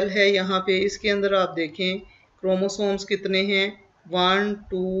जो सेल है यहाँ पे इसके अंदर आप देखें क्रोमोसोम्स कितने हैं, 1,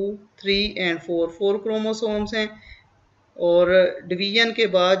 2, 3 एंड 4 क्रोमोसोम्स हैं। और डिवीजन के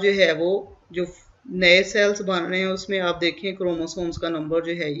बाद जो है वो जो नए सेल्स बन रहे हैं उसमें आप देखें क्रोमोसोम्स का नंबर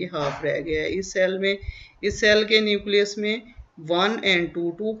जो है ये हाफ रह गया है। इस सेल में, इस सेल के न्यूक्लियस में 1 एंड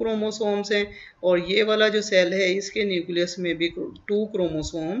 2 क्रोमोसोम्स हैं और ये वाला जो सेल है इसके न्यूक्लियस में भी 2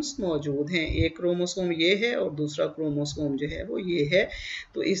 क्रोमोसोम्स मौजूद हैं। एक क्रोमोसोम ये है और दूसरा क्रोमोसोम जो है वो ये है।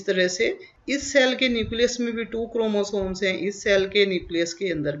 तो इस तरह से इस सेल के न्यूक्लियस में भी 2 क्रोमोसोम्स हैं, इस सेल के न्यूक्लियस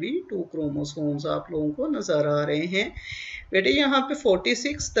के अंदर भी 2 क्रोमोसोम्स आप लोगों को नज़र आ रहे हैं। बेटे यहाँ पे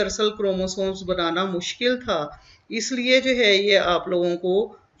 46 दरअसल क्रोमोसोम्स बनाना मुश्किल था, इसलिए जो है ये आप लोगों को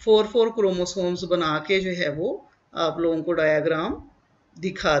 4 क्रोमोसोम्स बना के जो है वो आप लोगों को डायग्राम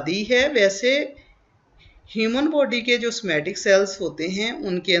दिखा दी है। वैसे ह्यूमन बॉडी के जो सोमैटिक सेल्स होते हैं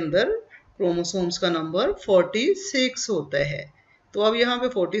उनके अंदर क्रोमोसोम्स का नंबर 46 होता है। तो अब यहाँ पे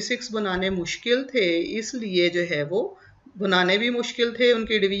 46 बनाने मुश्किल थे, इसलिए जो है वो बनाने भी मुश्किल थे,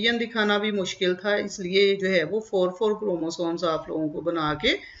 उनके डिवीजन दिखाना भी मुश्किल था, इसलिए जो है वो 4 क्रोमोसोम्स आप लोगों को बना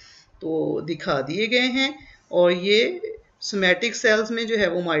के तो दिखा दिए गए हैं। और ये सोमैटिक सेल्स में जो है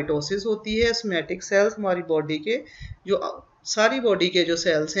वो माइटोसिस होती है। सोमैटिक सेल्स हमारी बॉडी के जो सारी बॉडी के जो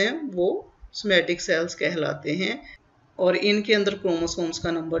सेल्स हैं वो सोमैटिक सेल्स कहलाते हैं, और इनके अंदर क्रोमोसोम्स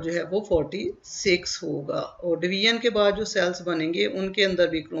का नंबर जो है वो 46 होगा। और डिवीजन के बाद जो सेल्स बनेंगे उनके अंदर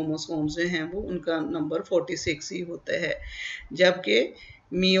भी क्रोमोसोम्स जो हैं वो उनका नंबर 46 ही होता है। जबकि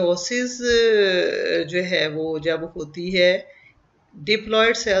मियोसिस जो है वो जब होती है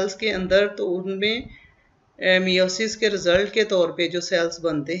डिप्लॉयड सेल्स के अंदर, तो उनमें मियोसिस के रिजल्ट के तौर पे जो सेल्स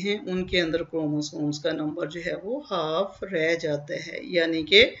बनते हैं उनके अंदर क्रोमोसोम्स का नंबर जो है वो हाफ रह जाता है। यानी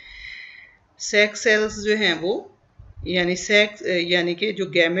कि सेक्स सेल्स जो हैं वो यानी कि जो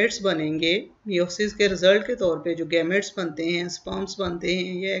गैमेट्स बनेंगे मियोसिस के रिजल्ट के तौर पे, जो गैमेट्स बनते हैं, स्पर्म्स बनते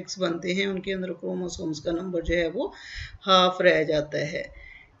हैं या एग्स बनते हैं, उनके अंदर क्रोमोसोम्स का नंबर जो है वो हाफ रह जाता है।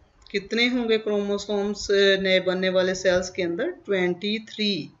 कितने होंगे क्रोमोसोम्स नए बनने वाले सेल्स के अंदर?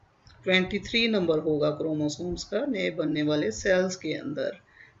 23 नंबर होगा क्रोमोसोम्स का नए बनने वाले सेल्स के अंदर।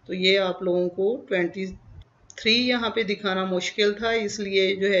 तो ये आप लोगों को 23 यहाँ पे दिखाना मुश्किल था,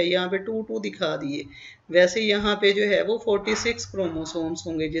 इसलिए जो है यहाँ पे 2 दिखा दिए। वैसे यहाँ पे जो है वो 46 क्रोमोसोम्स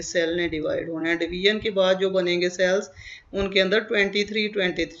होंगे जिस सेल ने डिवाइड होना है। डिवीजन के बाद जो बनेंगे सेल्स उनके अंदर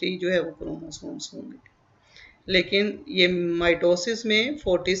 23 जो है वो क्रोमोसोम्स होंगे। लेकिन ये माइटोसिस में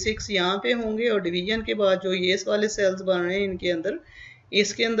 46 यहाँ पे होंगे, और डिवीजन के बाद जो ये वाले सेल्स बन रहे हैं इनके अंदर,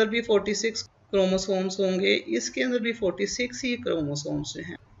 इसके अंदर भी 46 क्रोमोसोम्स होंगे, इसके अंदर भी 46 ही क्रोमोसोम्स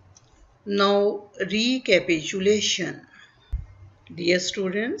हैं। Now recapitulation. डियर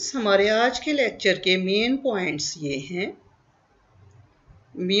स्टूडेंट्स, हमारे आज के लेक्चर के मेन पॉइंट्स ये हैं।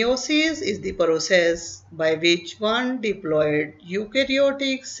 Meiosis is the process by which one diploid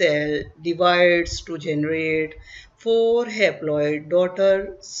eukaryotic cell divides to generate 4 haploid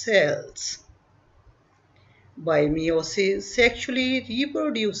daughter cells. By meiosis, sexually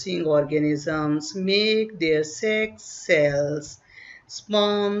reproducing organisms make their sex cells,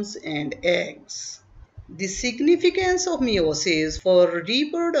 sperms and eggs. The significance of meiosis for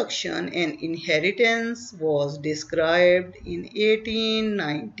reproduction and inheritance was described in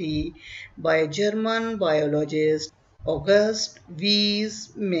 1890 by German biologist August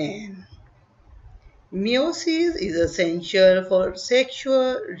Weismann. Meiosis is essential for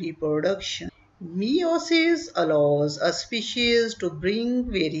sexual reproduction. Meiosis allows a species to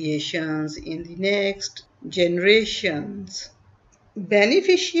bring variations in the next generations.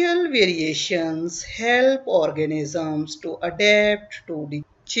 Beneficial variations help organisms to adapt to the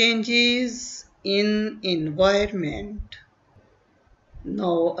changes in environment.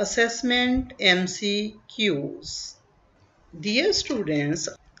 Now, assessment MCQs. Dear students,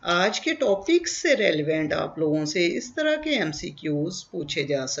 आज के topics से relevant आप लोगों से इस तरह के MCQs पूछे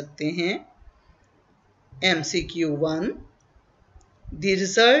जा सकते हैं। MCQ 1. The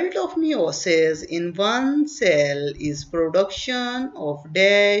result of meiosis in one cell is production of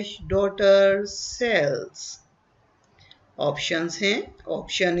dash daughter cells. Options हैं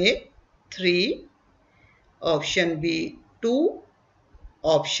option A 3, option B 2,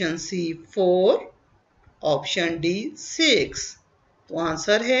 option C 4, option D 6। तो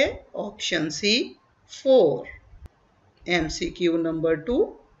आंसर है option C 4। MCQ number 2.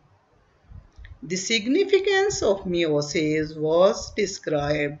 The significance of meiosis was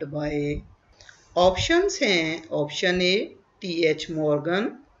described by options हैं option A T.H. Morgan,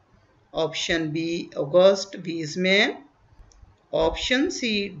 option B August Weismann, option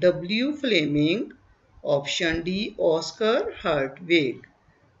C W. Fleming, option D Oscar Hartwig।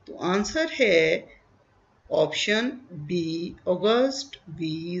 तो answer है option B August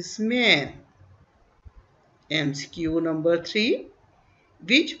Weismann। MCQ number 3.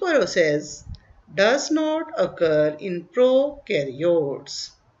 Which process does not occur in prokaryotes?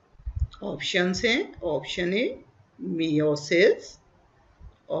 Options हैं option A meiosis,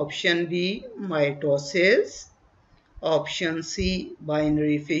 option B mitosis, option C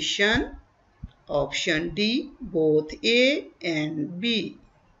binary fission, option D both A and B।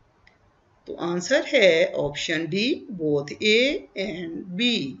 तो answer है option D both A and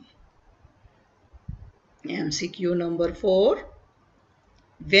B। MCQ number 4.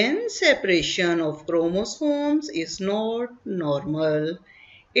 When separation of chromosomes is not normal,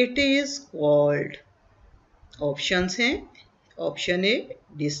 it is called. Options हैं option A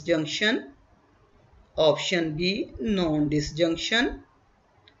disjunction, option B non-disjunction,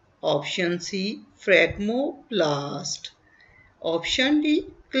 option C phragmoplast, option D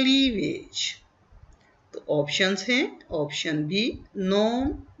cleavage। तो options हैं option B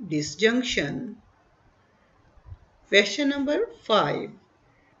non disjunction. Question number 5,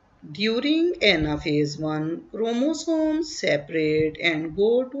 during anaphase 1 chromosomes separate and go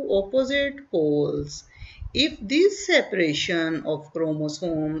to opposite poles. If this separation of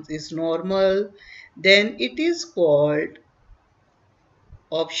chromosomes is normal, then it is called,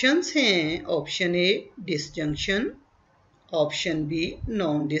 options हैं option A disjunction, option B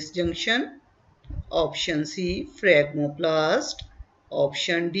non disjunction, option C फ्रैगमोप्लास्ट,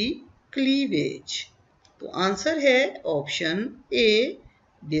 option D cleavage. तो answer है option A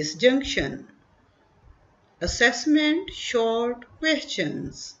disjunction. Assessment short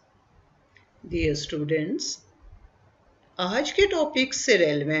questions. Dear students, आज के topic से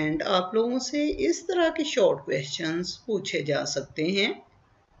relevant आप लोगों से इस तरह के शॉर्ट क्वेश्चंस पूछे जा सकते हैं।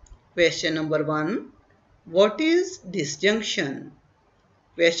 Question number 1, what is disjunction?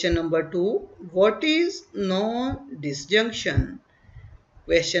 Question number 2, what is non disjunction?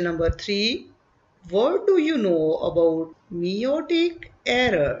 Question number 3, what do you know about meiotic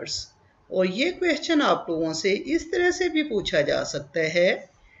errors? और ये क्वेश्चन आप लोगों से इस तरह से भी पूछा जा सकता है,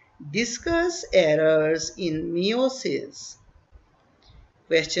 discuss errors in meiosis.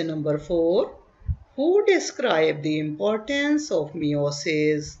 Question number 4, who describe the importance of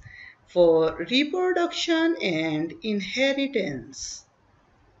meiosis for reproduction and inheritance?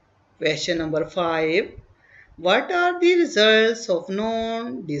 Question number 5, what are the results of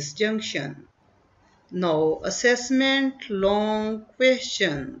non-disjunction? Now assessment long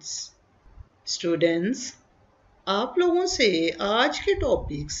questions. Students, आप लोगों से आज के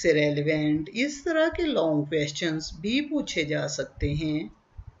टॉपिक से रेलेवेंट इस तरह के long questions भी पूछे जा सकते हैं।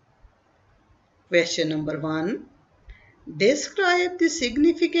 Question number 1, describe the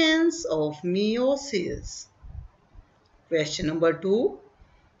significance of meiosis. Question number 2,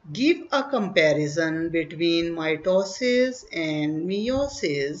 give a comparison between mitosis and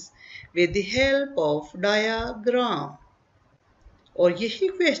meiosis with the help of diagram. और यही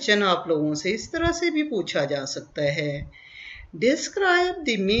क्वेश्चन आप लोगों से इस तरह से भी पूछा जा सकता है, describe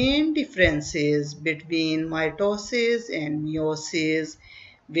the main differences between mitosis and meiosis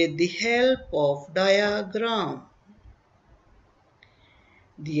with the help of diagram.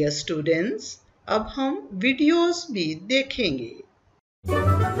 Dear students, अब हम वीडियोस भी देखेंगे।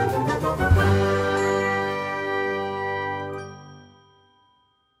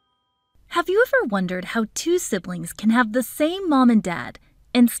 Have you ever wondered how two siblings can have the same mom and dad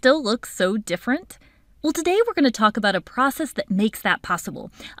and still look so different? Well, today we're going to talk about a process that makes that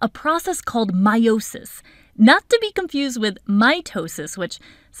possible, a process called meiosis, not to be confused with mitosis, which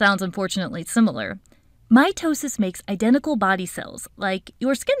sounds unfortunately similar. Mitosis makes identical body cells, like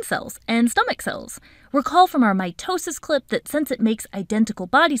your skin cells and stomach cells. Recall from our mitosis clip that since it makes identical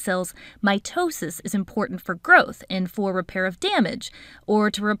body cells, mitosis is important for growth and for repair of damage,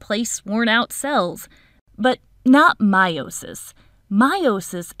 or to replace worn-out cells. But not meiosis.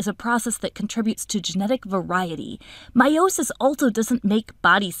 Meiosis is a process that contributes to genetic variety. Meiosis also doesn't make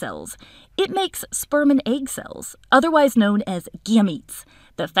body cells. It makes sperm and egg cells, otherwise known as gametes,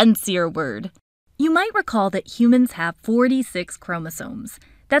 the fancier word. You might recall that humans have 46 chromosomes.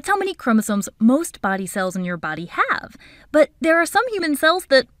 That's how many chromosomes most body cells in your body have. But there are some human cells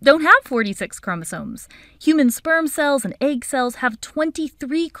that don't have 46 chromosomes. Human sperm cells and egg cells have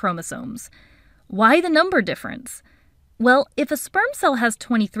 23 chromosomes. Why the number difference? Well, if a sperm cell has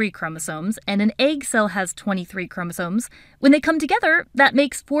 23 chromosomes and an egg cell has 23 chromosomes, when they come together, that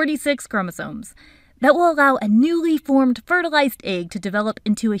makes 46 chromosomes. That will allow a newly formed fertilized egg to develop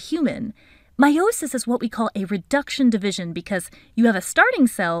into a human. Meiosis is what we call a reduction division because you have a starting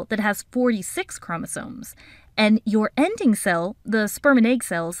cell that has 46 chromosomes, and your ending cell, the sperm and egg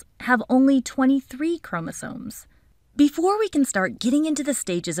cells, have only 23 chromosomes. Before we can start getting into the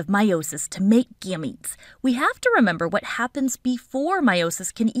stages of meiosis to make gametes, we have to remember what happens before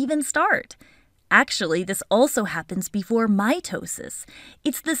meiosis can even start. Actually, this also happens before mitosis.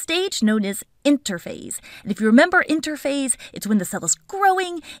 It's the stage known as interphase. And if you remember interphase, it's when the cell is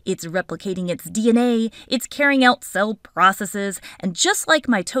growing, it's replicating its DNA, it's carrying out cell processes, and just like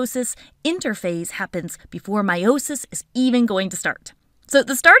mitosis, interphase happens before meiosis is even going to start. So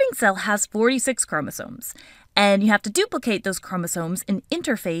the starting cell has 46 chromosomes, and you have to duplicate those chromosomes in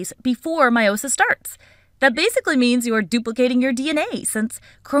interphase before meiosis starts. That basically means you are duplicating your DNA, since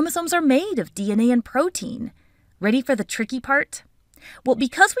chromosomes are made of DNA and protein. Ready for the tricky part? Well,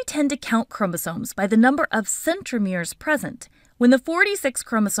 because we tend to count chromosomes by the number of centromeres present, when the 46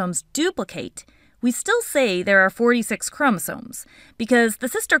 chromosomes duplicate, we still say there are 46 chromosomes, because the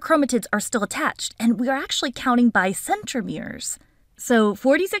sister chromatids are still attached, and we are actually counting by centromeres. So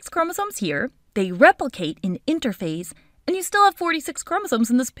 46 chromosomes here, They replicate in interphase, and you still have 46 chromosomes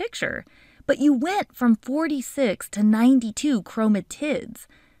in this picture. But you went from 46 to 92 chromatids.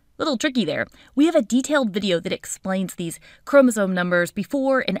 Little tricky there. We have a detailed video that explains these chromosome numbers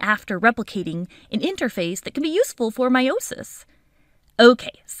before and after replicating in interphase that can be useful for meiosis.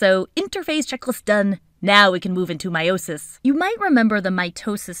 Okay, so interphase checklist done. Now we can move into meiosis. You might remember the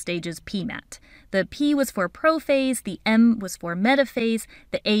mitosis stages PMAT. The P was for prophase, the M was for metaphase,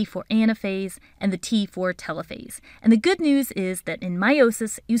 the A for anaphase, and the T for telophase. And the good news is that in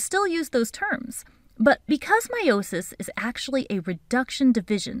meiosis, you still use those terms. But because meiosis is actually a reduction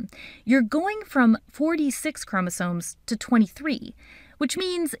division, you're going from 46 chromosomes to 23, which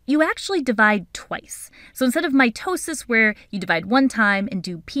means you actually divide twice. So instead of mitosis, where you divide one time and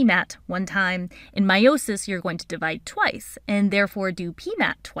do PMAT one time, in meiosis you're going to divide twice and therefore do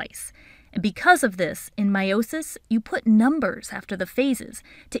PMAT twice. And because of this, in meiosis, you put numbers after the phases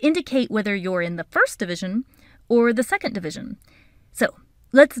to indicate whether you're in the first division or the second division. So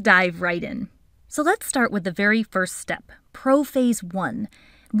let's dive right in. So let's start with the very first step, prophase 1.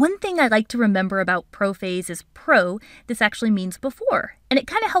 One thing I like to remember about prophase is pro, this actually means before, and it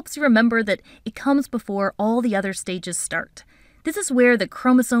kind of helps you remember that it comes before all the other stages start. This is where the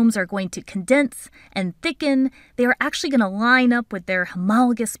chromosomes are going to condense and thicken. They are actually going to line up with their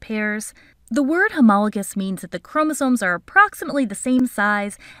homologous pairs. The word homologous means that the chromosomes are approximately the same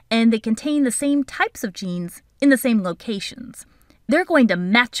size and they contain the same types of genes in the same locations. They're going to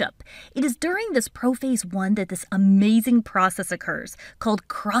match up. It is during this prophase 1 that this amazing process occurs called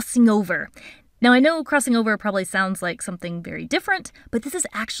crossing over. Now, I know crossing over probably sounds like something very different, but this is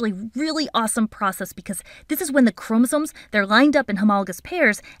actually a really awesome process because this is when the chromosomes, they're lined up in homologous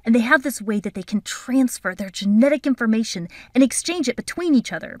pairs, and they have this way that they can transfer their genetic information and exchange it between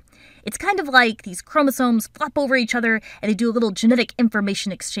each other. It's kind of like these chromosomes flop over each other, and they do a little genetic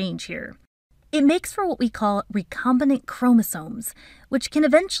information exchange here. It makes for what we call recombinant chromosomes, which can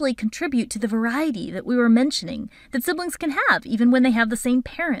eventually contribute to the variety that we were mentioning that siblings can have even when they have the same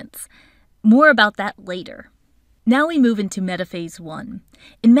parents. More about that later. Now we move into metaphase 1.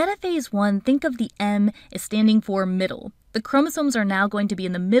 In metaphase 1, think of the M as standing for middle. The chromosomes are now going to be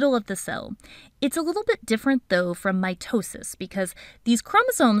in the middle of the cell. It's a little bit different, though, from mitosis because these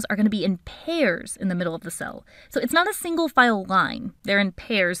chromosomes are going to be in pairs in the middle of the cell. So it's not a single file line. They're in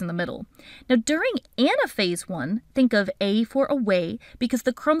pairs in the middle. Now, during anaphase 1, think of A for away because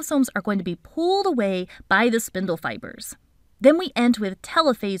the chromosomes are going to be pulled away by the spindle fibers. Then we end with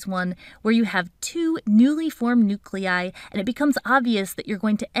telophase 1, where you have two newly formed nuclei, and it becomes obvious that you're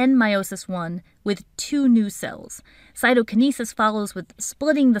going to end meiosis 1 with two new cells. Cytokinesis follows with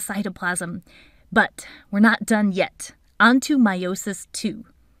splitting the cytoplasm. But we're not done yet. On to meiosis 2.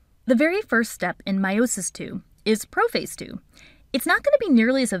 The very first step in meiosis 2 is prophase 2. It's not going to be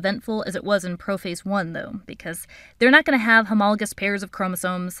nearly as eventful as it was in prophase 1, though, because they're not going to have homologous pairs of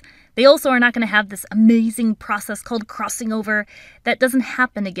chromosomes. They also are not going to have this amazing process called crossing over. That doesn't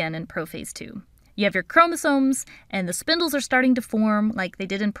happen again in prophase 2. You have your chromosomes, and the spindles are starting to form like they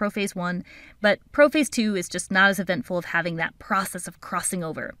did in prophase 1, but prophase 2 is just not as eventful of having that process of crossing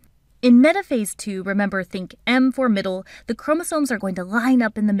over. In metaphase 2, remember, think M for middle, the chromosomes are going to line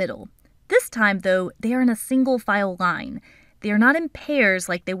up in the middle. This time, though, they are in a single file line. They are not in pairs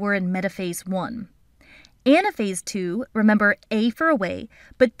like they were in metaphase 1. Anaphase 2, remember A for away,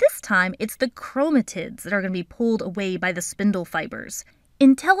 but this time it's the chromatids that are going to be pulled away by the spindle fibers.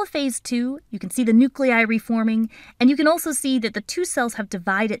 In telophase 2, you can see the nuclei reforming, and you can also see that the two cells have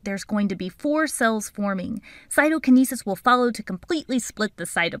divided. There's going to be 4 cells forming. Cytokinesis will follow to completely split the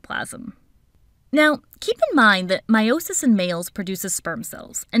cytoplasm. Now, keep in mind that meiosis in males produces sperm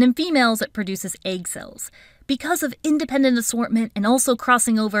cells, and in females it produces egg cells. Because of independent assortment and also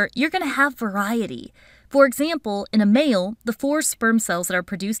crossing over, you're going to have variety. For example, in a male, the 4 sperm cells that are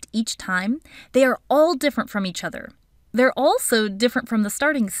produced each time, they are all different from each other. They're also different from the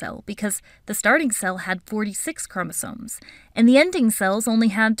starting cell because the starting cell had 46 chromosomes, and the ending cells only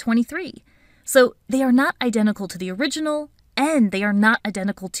had 23. So they are not identical to the original, and they are not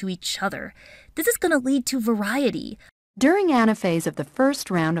identical to each other. This is going to lead to variety. During anaphase of the first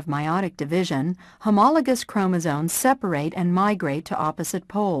round of meiotic division, homologous chromosomes separate and migrate to opposite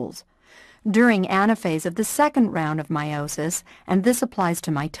poles. During anaphase of the second round of meiosis, and this applies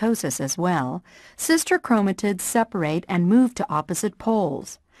to mitosis as well, sister chromatids separate and move to opposite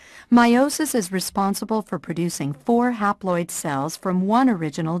poles. Meiosis is responsible for producing 4 haploid cells from one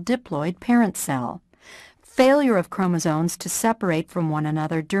original diploid parent cell. Failure of chromosomes to separate from one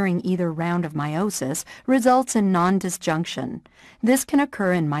another during either round of meiosis results in non-disjunction. This can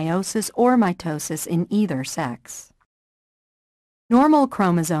occur in meiosis or mitosis in either sex. Normal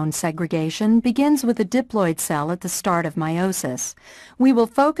chromosome segregation begins with a diploid cell at the start of meiosis. We will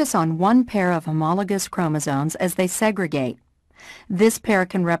focus on one pair of homologous chromosomes as they segregate. This pair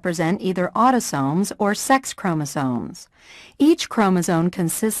can represent either autosomes or sex chromosomes. Each chromosome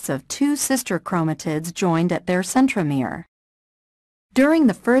consists of two sister chromatids joined at their centromere. During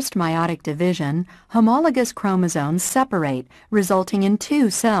the first meiotic division, homologous chromosomes separate, resulting in two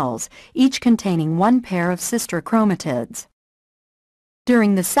cells, each containing one pair of sister chromatids.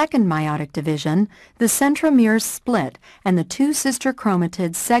 During the second meiotic division, the centromeres split and the two sister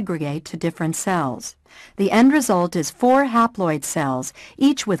chromatids segregate to different cells. The end result is 4 haploid cells,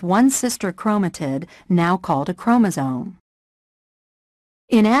 each with one sister chromatid, now called a chromosome.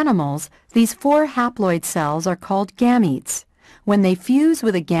 In animals, these 4 haploid cells are called gametes. When they fuse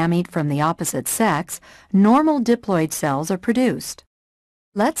with a gamete from the opposite sex, normal diploid cells are produced.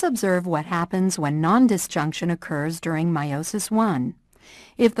 Let's observe what happens when non-disjunction occurs during meiosis I.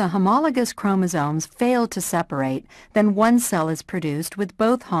 If the homologous chromosomes fail to separate, then one cell is produced with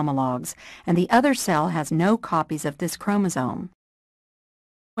both homologs, and the other cell has no copies of this chromosome.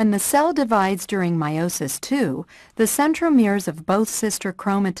 When the cell divides during meiosis II, the centromeres of both sister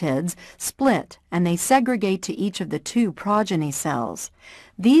chromatids split and they segregate to each of the 2 progeny cells.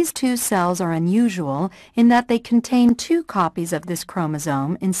 These 2 cells are unusual in that they contain 2 copies of this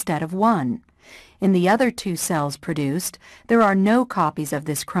chromosome instead of 1. In the other 2 cells produced, there are no copies of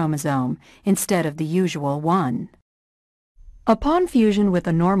this chromosome, instead of the usual 1. Upon fusion with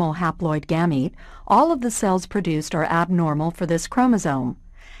a normal haploid gamete, all of the cells produced are abnormal for this chromosome.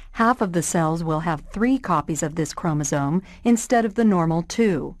 Half of the cells will have 3 copies of this chromosome instead of the normal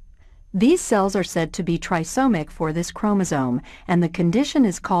 2. These cells are said to be trisomic for this chromosome, and the condition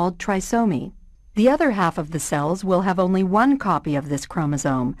is called trisomy. The other half of the cells will have only 1 copy of this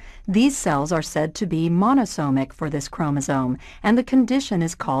chromosome. These cells are said to be monosomic for this chromosome, and the condition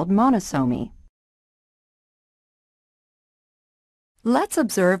is called monosomy. Let's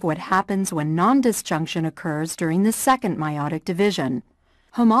observe what happens when non-disjunction occurs during the second meiotic division.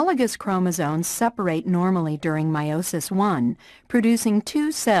 Homologous chromosomes separate normally during meiosis I, producing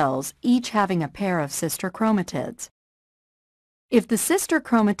 2 cells, each having a pair of sister chromatids. If the sister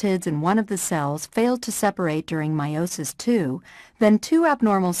chromatids in one of the cells fail to separate during meiosis II, then 2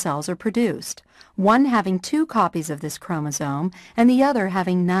 abnormal cells are produced, one having 2 copies of this chromosome and the other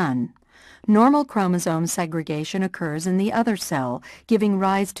having none. Normal chromosome segregation occurs in the other cell, giving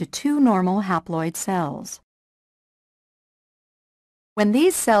rise to 2 normal haploid cells. When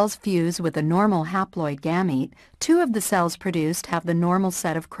these cells fuse with a normal haploid gamete, 2 of the cells produced have the normal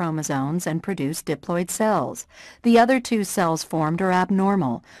set of chromosomes and produce diploid cells. The other 2 cells formed are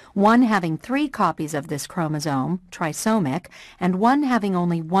abnormal, one having 3 copies of this chromosome, trisomic, and one having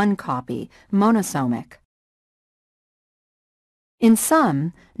only 1 copy, monosomic. In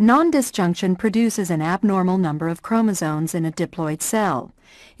some, non-disjunction produces an abnormal number of chromosomes in a diploid cell.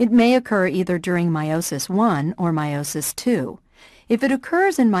 It may occur either during meiosis I or meiosis II. If it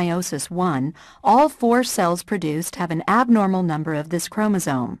occurs in meiosis I, all 4 cells produced have an abnormal number of this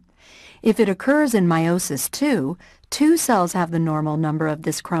chromosome. If it occurs in meiosis II, 2 cells have the normal number of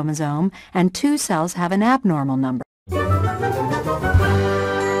this chromosome and 2 cells have an abnormal number.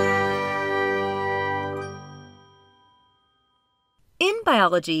 In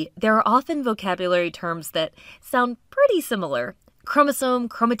biology, there are often vocabulary terms that sound pretty similar. Chromosome,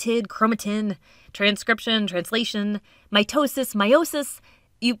 chromatid, chromatin, transcription, translation, mitosis, meiosis.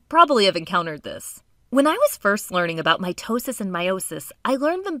 You probably have encountered this. When I was first learning about mitosis and meiosis, I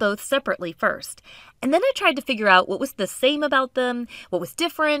learned them both separately first. And then I tried to figure out what was the same about them, what was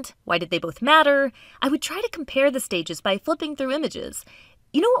different, why did they both matter. I would try to compare the stages by flipping through images.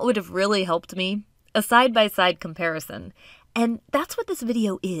 You know what would have really helped me? A side-by-side comparison. And that's what this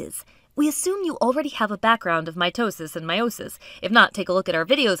video is. We assume you already have a background of mitosis and meiosis. If not, take a look at our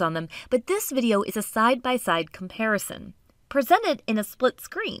videos on them. But this video is a side-by-side comparison, presented in a split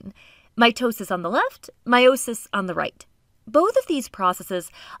screen. Mitosis on the left, meiosis on the right. Both of these processes,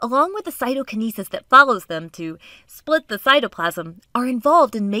 along with the cytokinesis that follows them to split the cytoplasm, are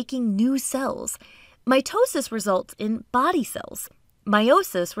involved in making new cells. Mitosis results in body cells.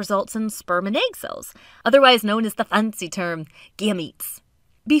 Meiosis results in sperm and egg cells, otherwise known as the fancy term gametes.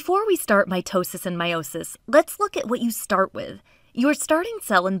 Before we start mitosis and meiosis, let's look at what you start with. Your starting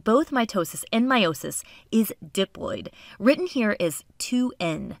cell in both mitosis and meiosis is diploid, written here as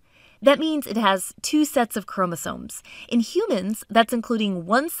 2N. That means it has 2 sets of chromosomes. In humans, that's including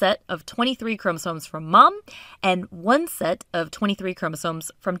 1 set of 23 chromosomes from mom and 1 set of 23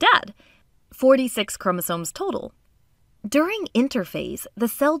 chromosomes from dad. 46 chromosomes total. During interphase, the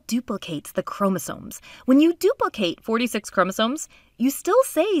cell duplicates the chromosomes. When you duplicate 46 chromosomes, you still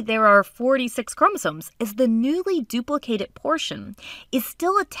say there are 46 chromosomes, as the newly duplicated portion is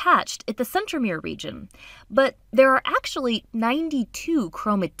still attached at the centromere region. But there are actually 92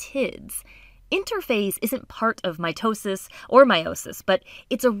 chromatids. Interphase isn't part of mitosis or meiosis, but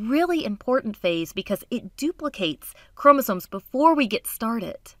it's a really important phase because it duplicates chromosomes before we get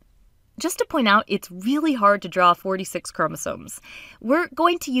started. Just to point out, it's really hard to draw 46 chromosomes. We're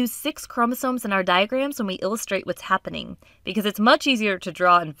going to use 6 chromosomes in our diagrams when we illustrate what's happening, because it's much easier to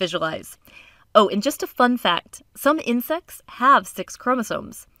draw and visualize. Oh, and just a fun fact, some insects have 6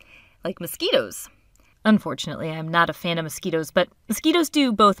 chromosomes, like mosquitoes. Unfortunately, I'm not a fan of mosquitoes, but mosquitoes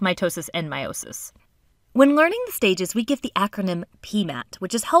do both mitosis and meiosis. When learning the stages, we give the acronym PMAT,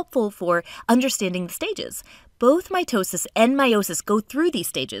 which is helpful for understanding the stages. Both mitosis and meiosis go through these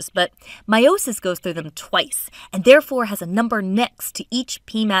stages, but meiosis goes through them twice, and therefore has a number next to each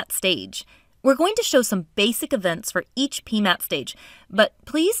PMAT stage. We're going to show some basic events for each PMAT stage, but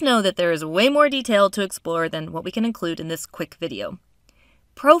please know that there is way more detail to explore than what we can include in this quick video.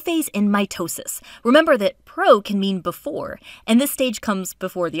 Prophase in mitosis. Remember that pro can mean before, and this stage comes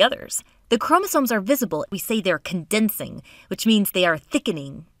before the others. The chromosomes are visible. We say they're condensing, which means they are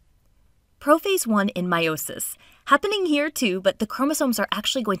thickening. Prophase 1 in meiosis. Happening here too, but the chromosomes are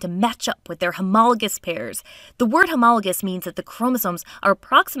actually going to match up with their homologous pairs. The word homologous means that the chromosomes are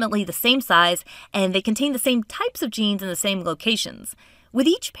approximately the same size and they contain the same types of genes in the same locations. With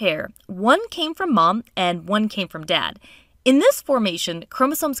each pair, one came from mom and one came from dad. In this formation,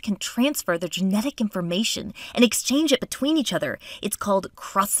 chromosomes can transfer their genetic information and exchange it between each other. It's called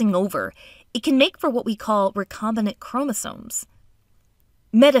crossing over. It can make for what we call recombinant chromosomes.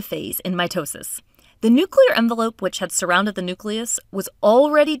 Metaphase in mitosis. The nuclear envelope which had surrounded the nucleus was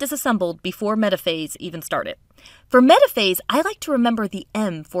already disassembled before metaphase even started. For metaphase, I like to remember the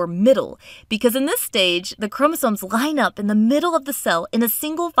M for middle, because in this stage, the chromosomes line up in the middle of the cell in a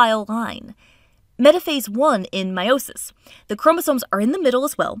single file line. Metaphase 1 in meiosis. The chromosomes are in the middle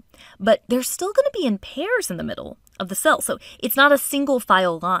as well, but they're still going to be in pairs in the middle of the cell, so it's not a single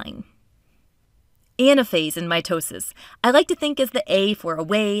file line. Anaphase in mitosis. I like to think as the A for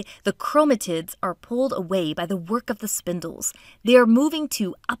away, the chromatids are pulled away by the work of the spindles. They are moving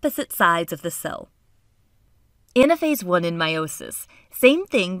to opposite sides of the cell. Anaphase 1 in meiosis. Same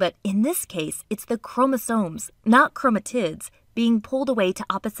thing, but in this case, it's the chromosomes, not chromatids, being pulled away to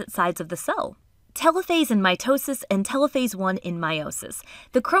opposite sides of the cell. Telophase in mitosis and telophase 1 in meiosis.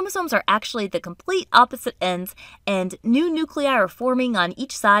 The chromosomes are actually the complete opposite ends, and new nuclei are forming on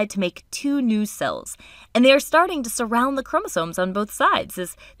each side to make 2 new cells. And they are starting to surround the chromosomes on both sides,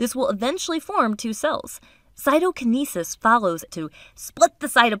 as this will eventually form 2 cells. Cytokinesis follows to split the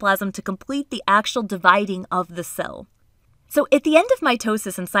cytoplasm to complete the actual dividing of the cell. So at the end of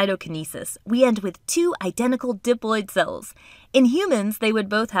mitosis and cytokinesis, we end with 2 identical diploid cells. In humans, they would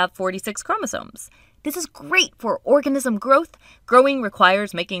both have 46 chromosomes. This is great for organism growth. Growing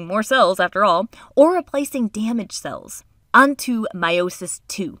requires making more cells, after all, or replacing damaged cells. On to meiosis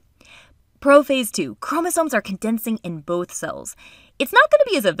 2. Prophase 2. Chromosomes are condensing in both cells. It's not going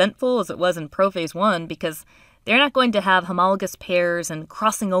to be as eventful as it was in prophase 1 because they're not going to have homologous pairs and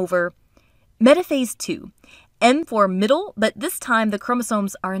crossing over. Metaphase 2. M for middle, but this time the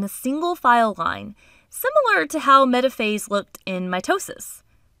chromosomes are in a single file line, similar to how metaphase looked in mitosis.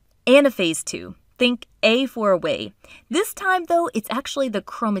 Anaphase 2. Think A for away. This time, though, it's actually the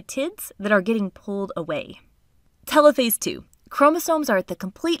chromatids that are getting pulled away. Telophase 2. Chromosomes are at the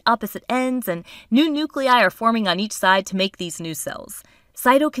complete opposite ends, and new nuclei are forming on each side to make these new cells.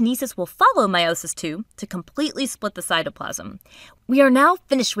 Cytokinesis will follow meiosis 2 to completely split the cytoplasm. We are now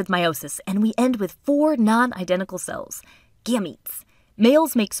finished with meiosis, and we end with 4 non-identical cells. Gametes.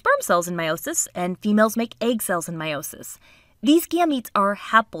 Males make sperm cells in meiosis, and females make egg cells in meiosis. These gametes are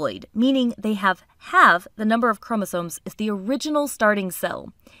haploid, meaning they have half the number of chromosomes as the original starting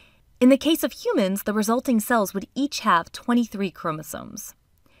cell. In the case of humans, the resulting cells would each have 23 chromosomes.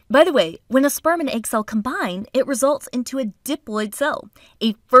 By the way, when a sperm and egg cell combine, it results into a diploid cell,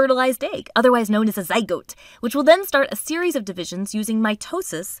 a fertilized egg, otherwise known as a zygote, which will then start a series of divisions using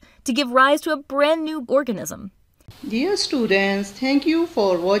mitosis to give rise to a brand new organism. Dear students, thank you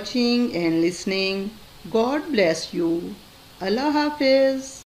for watching and listening. God bless you. Allah Hafiz.